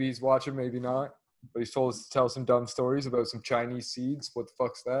him. Maybe he's watching, maybe not. But he's told us to tell some dumb stories about some Chinese seeds. What the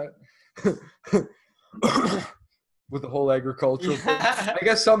fuck's that? With the whole agricultural thing. I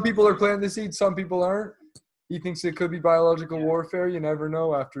guess some people are planting the seeds, some people aren't. He thinks it could be biological warfare. You never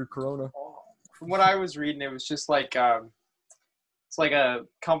know after Corona. From what I was reading, it was just like it's like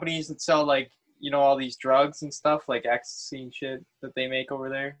companies that sell like all these drugs and stuff like ecstasy and shit that they make over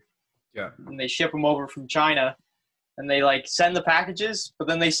there. Yeah. And they ship them over from China, and they like send the packages, but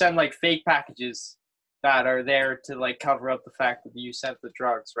then they send like fake packages that are there to like cover up the fact that you sent the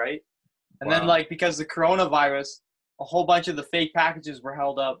drugs, right? And then Wow. like because of the coronavirus, a whole bunch of the fake packages were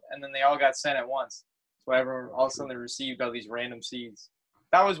held up, and then they all got sent at once. So everyone all of a sudden they received all these random seeds.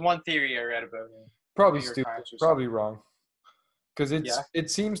 That was one theory I read about it. Probably New York stupid. Times or Probably wrong. Because Yeah.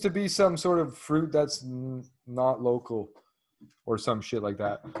 it seems to be some sort of fruit that's not local or some shit like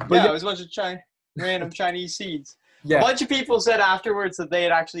that. But Yeah, it was a bunch of random Chinese seeds. yeah. A bunch of people said afterwards that they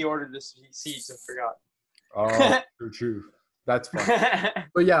had actually ordered the seeds and forgot. Oh, true. That's fine.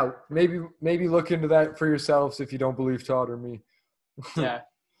 But yeah, maybe look into that for yourselves if you don't believe Todd or me. Yeah.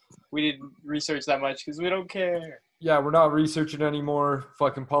 We didn't research that much because we don't care. Yeah, we're not researching anymore.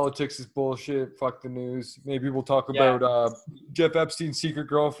 Fucking politics is bullshit. Fuck the news. Maybe we'll talk Yeah. about Jeff Epstein's secret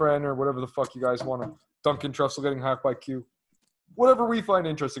girlfriend or whatever the fuck you guys want to. Duncan Trussell getting hacked by Q. Whatever we find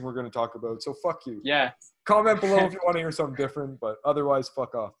interesting, we're going to talk about. So fuck you. Yeah. Comment below if you want to hear something different, but otherwise,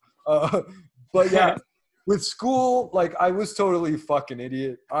 fuck off. But yeah, with school, like I was totally a fucking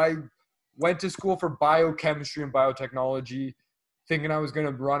idiot. I went to school for biochemistry and biotechnology, thinking I was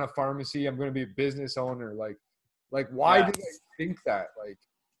gonna run a pharmacy. I'm gonna be a business owner. Like why Yeah. did I think that? Like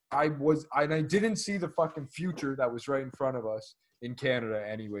I didn't see the fucking future that was right in front of us in Canada,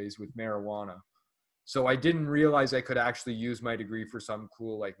 anyways, with marijuana. So I didn't realize I could actually use my degree for something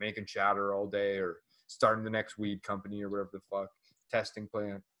cool, like making shatter all day or starting the next weed company or whatever the fuck, testing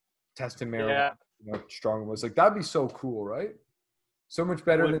marijuana. Yeah. You know, strong was like that'd be so cool, right? So much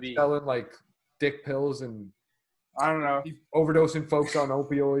better Would than be. selling like dick pills and I don't know. overdosing folks on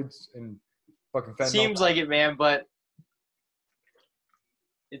opioids and fucking fentanyl. Seems like it, man, but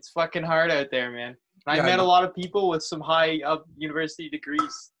it's fucking hard out there, man. I Yeah, met I a lot of people with some high up university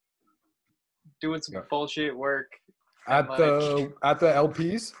degrees doing some Yeah. bullshit work. at like- the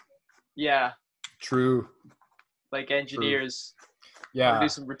LPs. Yeah, True. like engineers. Yeah. Do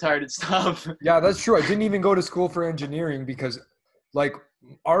some retarded stuff. Yeah, that's true. I didn't even go to school for engineering because, like,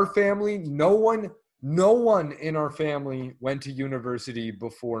 our family, no one in our family went to university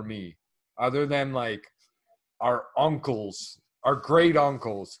before me, other than like our uncles, our great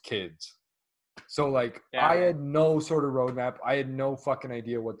uncles' kids. So like, Yeah. I had no sort of roadmap. I had no fucking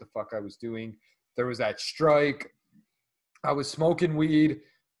idea what the fuck I was doing. There was that strike. I was smoking weed,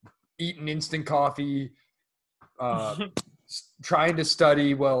 eating instant coffee, trying to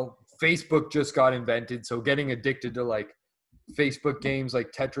study. Well, Facebook just got invented, so getting addicted to like Facebook games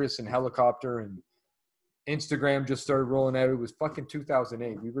like Tetris and Helicopter, and Instagram just started rolling out. It was fucking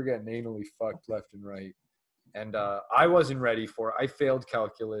 2008. We were getting anally fucked left and right, and I wasn't ready for it. I failed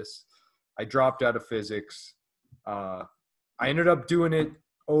calculus. I dropped out of physics. I ended up doing it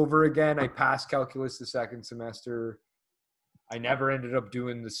over again. I passed calculus the second semester. I never ended up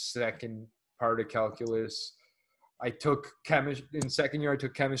doing the second part of calculus. I took in second year. I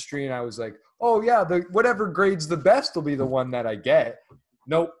took chemistry, and I was like, "Oh yeah, whatever grade's the best will be the one that I get."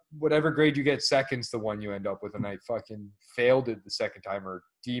 Nope, whatever grade you get second's the one you end up with, and I fucking failed it the second time, or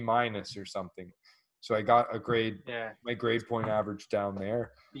D- or something. So I got a grade, Yeah, my grade point average down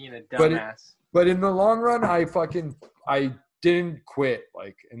there. being a But dumbass. But in the long run, I didn't quit,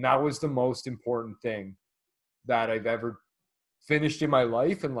 like, and that was the most important thing that I've ever finished in my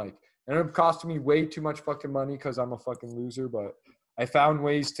life. And like, it ended up costing me way too much fucking money because I'm a fucking loser, but I found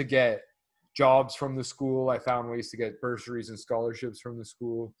ways to get jobs from the school. I found ways to get bursaries and scholarships from the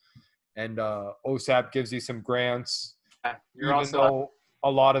school. And OSAP gives you some grants, Yeah, you're even also though a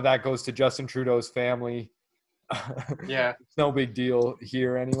lot of that goes to Justin Trudeau's family. yeah. It's no big deal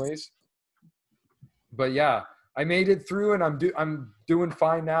here anyways. But yeah, I made it through, and I'm doing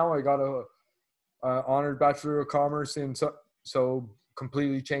fine now. I got a honored Bachelor of Commerce, and so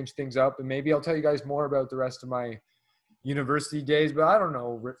completely changed things up. And maybe I'll tell you guys more about the rest of my university days, but I don't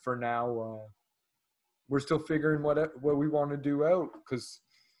know for now. We're still figuring what we want to do out, because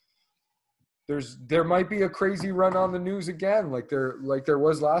there might be a crazy run on the news again, like there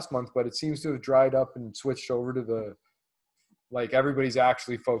was last month, but it seems to have dried up and switched over to everybody's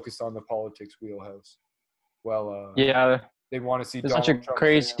actually focused on the politics wheelhouse. Well, Yeah, they want to see there's Donald such a Trump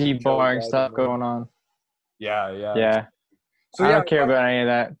crazy, family, Joe boring Biden, stuff and- going on. Yeah. Yeah, So I yeah, don't care about any of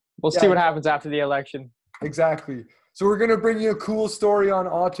that. We'll see Yeah. what happens after the election. exactly. So we're gonna bring you a cool story on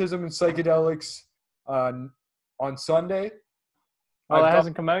autism and psychedelics on Sunday. Oh, I've that got-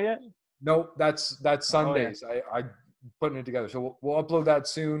 hasn't come out yet? Nope, that's Oh, yeah. Sundays. I putting it together, so we'll upload that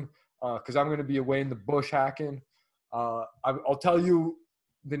soon because I'm going to be away in the bush hacking. I'll tell you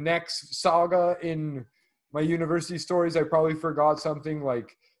the next saga in my university stories. I probably forgot something,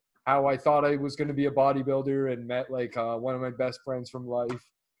 like how I thought I was going to be a bodybuilder and met like one of my best friends from life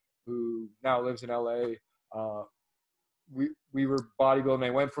who now lives in LA. We were bodybuilding. I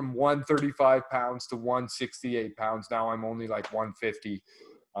went from 135 pounds to 168 pounds. Now I'm only like 150.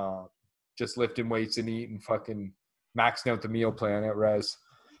 Just lifting weights and eating, fucking maxing out the meal plan at Res,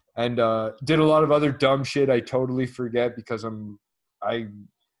 and did a lot of other dumb shit I totally forget because I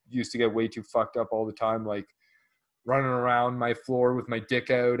used to get way too fucked up all the time, like running around my floor with my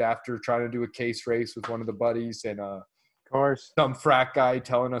dick out after trying to do a case race with one of the buddies, and Of course. some frat guy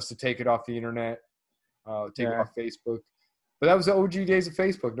telling us to take it off the internet, take it Yeah. off Facebook. But that was the OG days of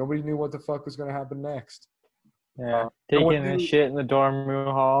Facebook. Nobody knew what the fuck was going to happen next. Yeah, no one taking a knew- shit in the dorm room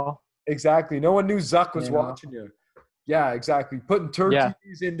hall. Exactly. No one knew Zuck was You know? watching you. Yeah, exactly. Putting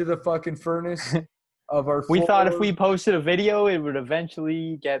turkeys into the fucking furnace of our We thought if floor. we posted a video, it would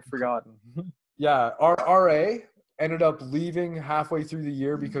eventually get forgotten. Yeah, our RA ended up leaving halfway through the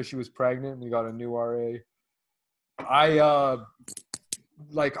year because she was pregnant. We got a new RA.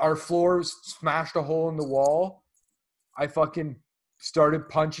 Like our floors smashed a hole in the wall. I fucking started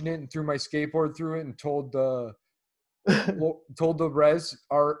punching it and threw my skateboard through it and told the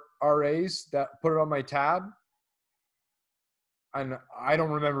RAs that put it on my tab. And I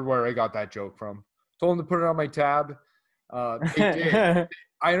don't remember where I got that joke from. Told them to put it on my tab. They did.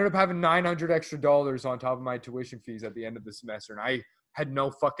 I ended up having $900 extra on top of my tuition fees at the end of the semester, and I had no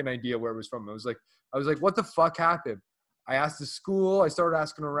fucking idea where it was from. I was like, what the fuck happened? I asked the school. I started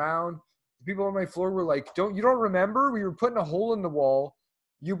asking around. The people on my floor were like, you don't remember? We were putting a hole in the wall.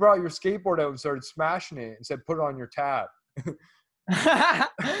 You brought your skateboard out and started smashing it and said, put it on your tab.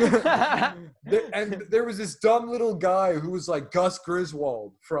 And there was this dumb little guy who was like Gus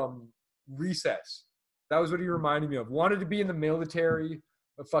Griswold from Recess. That was what he reminded me of. Wanted to be in the military,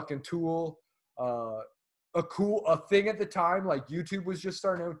 a fucking tool, a thing at the time. Like YouTube was just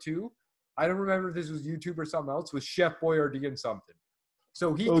starting out too. I don't remember if this was YouTube or something else. Was Chef Boyardee and something.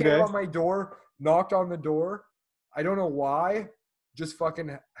 So he came on my door, knocked on the door. I don't know why. Just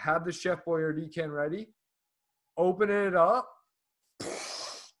fucking had the Chef Boyardee can ready. Open it up.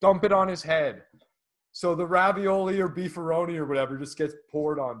 Dump it on his head. So the ravioli or beefaroni or whatever just gets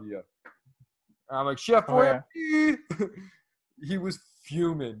poured onto you. And I'm like, Chef Boyardee. Yeah. He was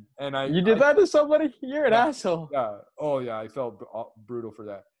fuming. And You did that to somebody? You're an asshole. Yeah. Oh, yeah. I felt brutal for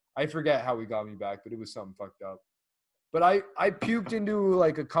that. I forget how he got me back, but it was something fucked up. But I puked into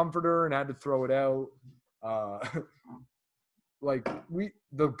like a comforter and had to throw it out.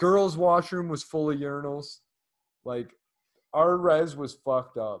 The girls' washroom was full of urinals. Like our res was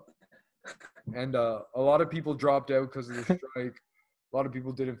fucked up. And a lot of people dropped out because of the strike. A lot of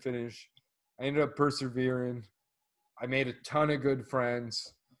people didn't finish. I ended up persevering. I made a ton of good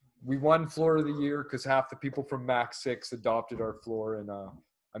friends. We won floor of the year because half the people from Max 6 adopted our floor. And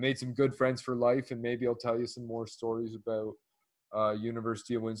I made some good friends for life. And maybe I'll tell you some more stories about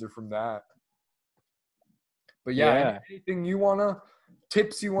University of Windsor from that. But yeah. Anything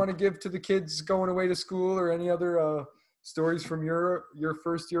tips you want to give to the kids going away to school, or any other stories from your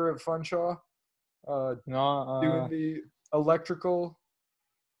first year at Funshaw? Doing the electrical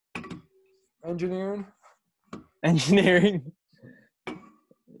engineering? I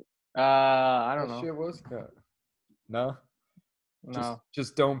don't know. Shit was? Yeah. No? No.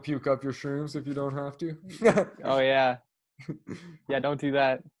 Just don't puke up your shrooms if you don't have to. Oh, yeah. Yeah, don't do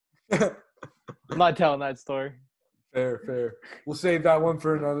that. I'm not telling that story. Fair. We'll save that one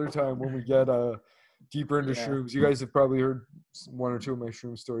for another time when we get deeper into shrooms. You guys have probably heard one or two of my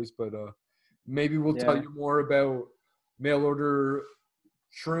shroom stories, but maybe we'll tell you more about mail order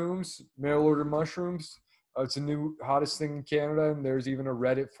shrooms, mail order mushrooms. It's a new hottest thing in Canada, and there's even a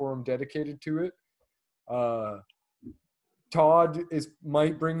Reddit forum dedicated to it. Todd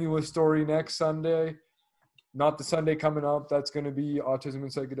might bring you a story next Sunday. Not the Sunday coming up. That's going to be Autism and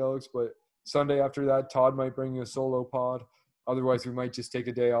Psychedelics, but Sunday after that, Todd might bring you a solo pod. Otherwise, we might just take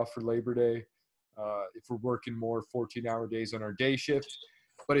a day off for Labor Day if we're working more 14-hour days on our day shift.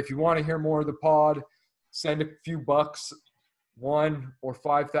 But if you want to hear more of the pod, send a few bucks, $1 or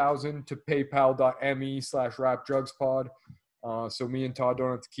 $5,000 to paypal.me/rapdrugspod. So me and Todd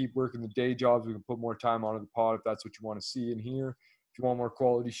don't have to keep working the day jobs. We can put more time onto the pod if that's what you want to see and hear. If you want more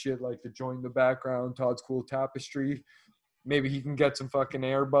quality shit like the Join in the Background, Todd's Cool Tapestry, maybe he can get some fucking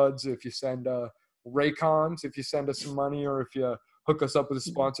earbuds if you send Raycons, if you send us some money, or if you hook us up with a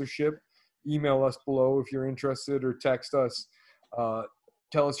sponsorship. Email us below if you're interested, or text us.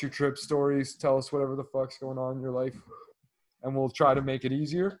 Tell us your trip stories. Tell us whatever the fuck's going on in your life, and we'll try to make it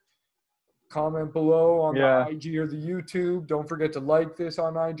easier. Comment below on the IG or the YouTube. Don't forget to like this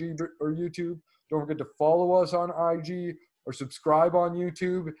on IG or YouTube. Don't forget to follow us on IG or subscribe on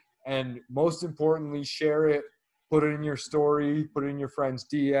YouTube. And most importantly, share it. Put it in your story. Put it in your friends'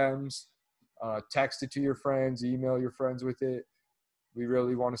 DMs. Text it to your friends. Email your friends with it. We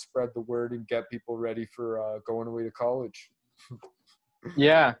really want to spread the word and get people ready for going away to college.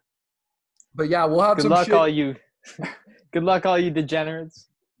 Yeah. But yeah, we'll have Good some luck, shit. all you. Good luck, all you degenerates.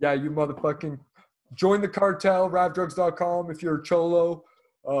 Yeah, you motherfucking join the cartel, rapdrugs.com if you're a cholo.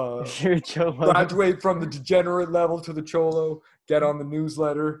 You're a cholo. Graduate from the degenerate level to the cholo. Get on the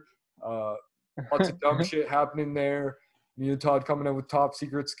newsletter. Lots of dumb shit happening there. Me and Todd coming out with top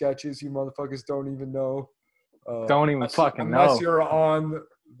secret sketches you motherfuckers don't even know. Don't even fucking know. Unless you're on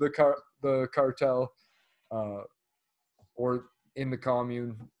the cartel or in the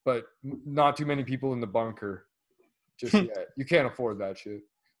commune. But not too many people in the bunker just yet. You can't afford that shit.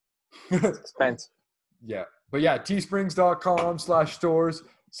 It's expensive. Yeah. But yeah,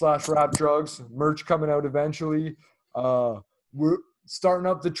 teesprings.com/stores/rapdrugs. Merch coming out eventually. We're starting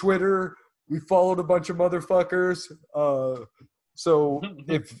up the Twitter. We followed a bunch of motherfuckers. So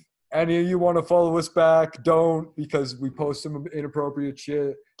if any of you want to follow us back, don't, because we post some inappropriate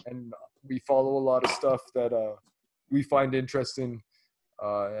shit and we follow a lot of stuff that we find interesting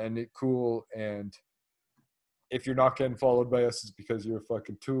and it cool. And if you're not getting followed by us, it's because you're a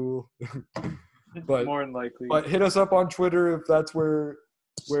fucking tool. But more than likely. But hit us up on Twitter if that's where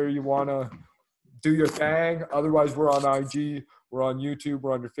you want to do your thing. Otherwise, we're on IG. We're on YouTube.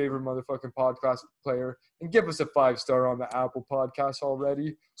 We're on your favorite motherfucking podcast player. And give us a 5-star on the Apple Podcast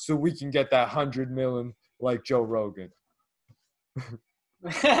already so we can get that 100 million like Joe Rogan.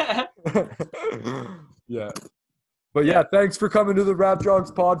 Yeah. But yeah, thanks for coming to the Rap Jogs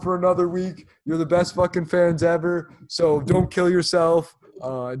pod for another week. You're the best fucking fans ever. So don't kill yourself.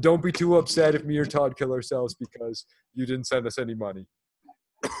 Don't be too upset if me or Todd kill ourselves because you didn't send us any money.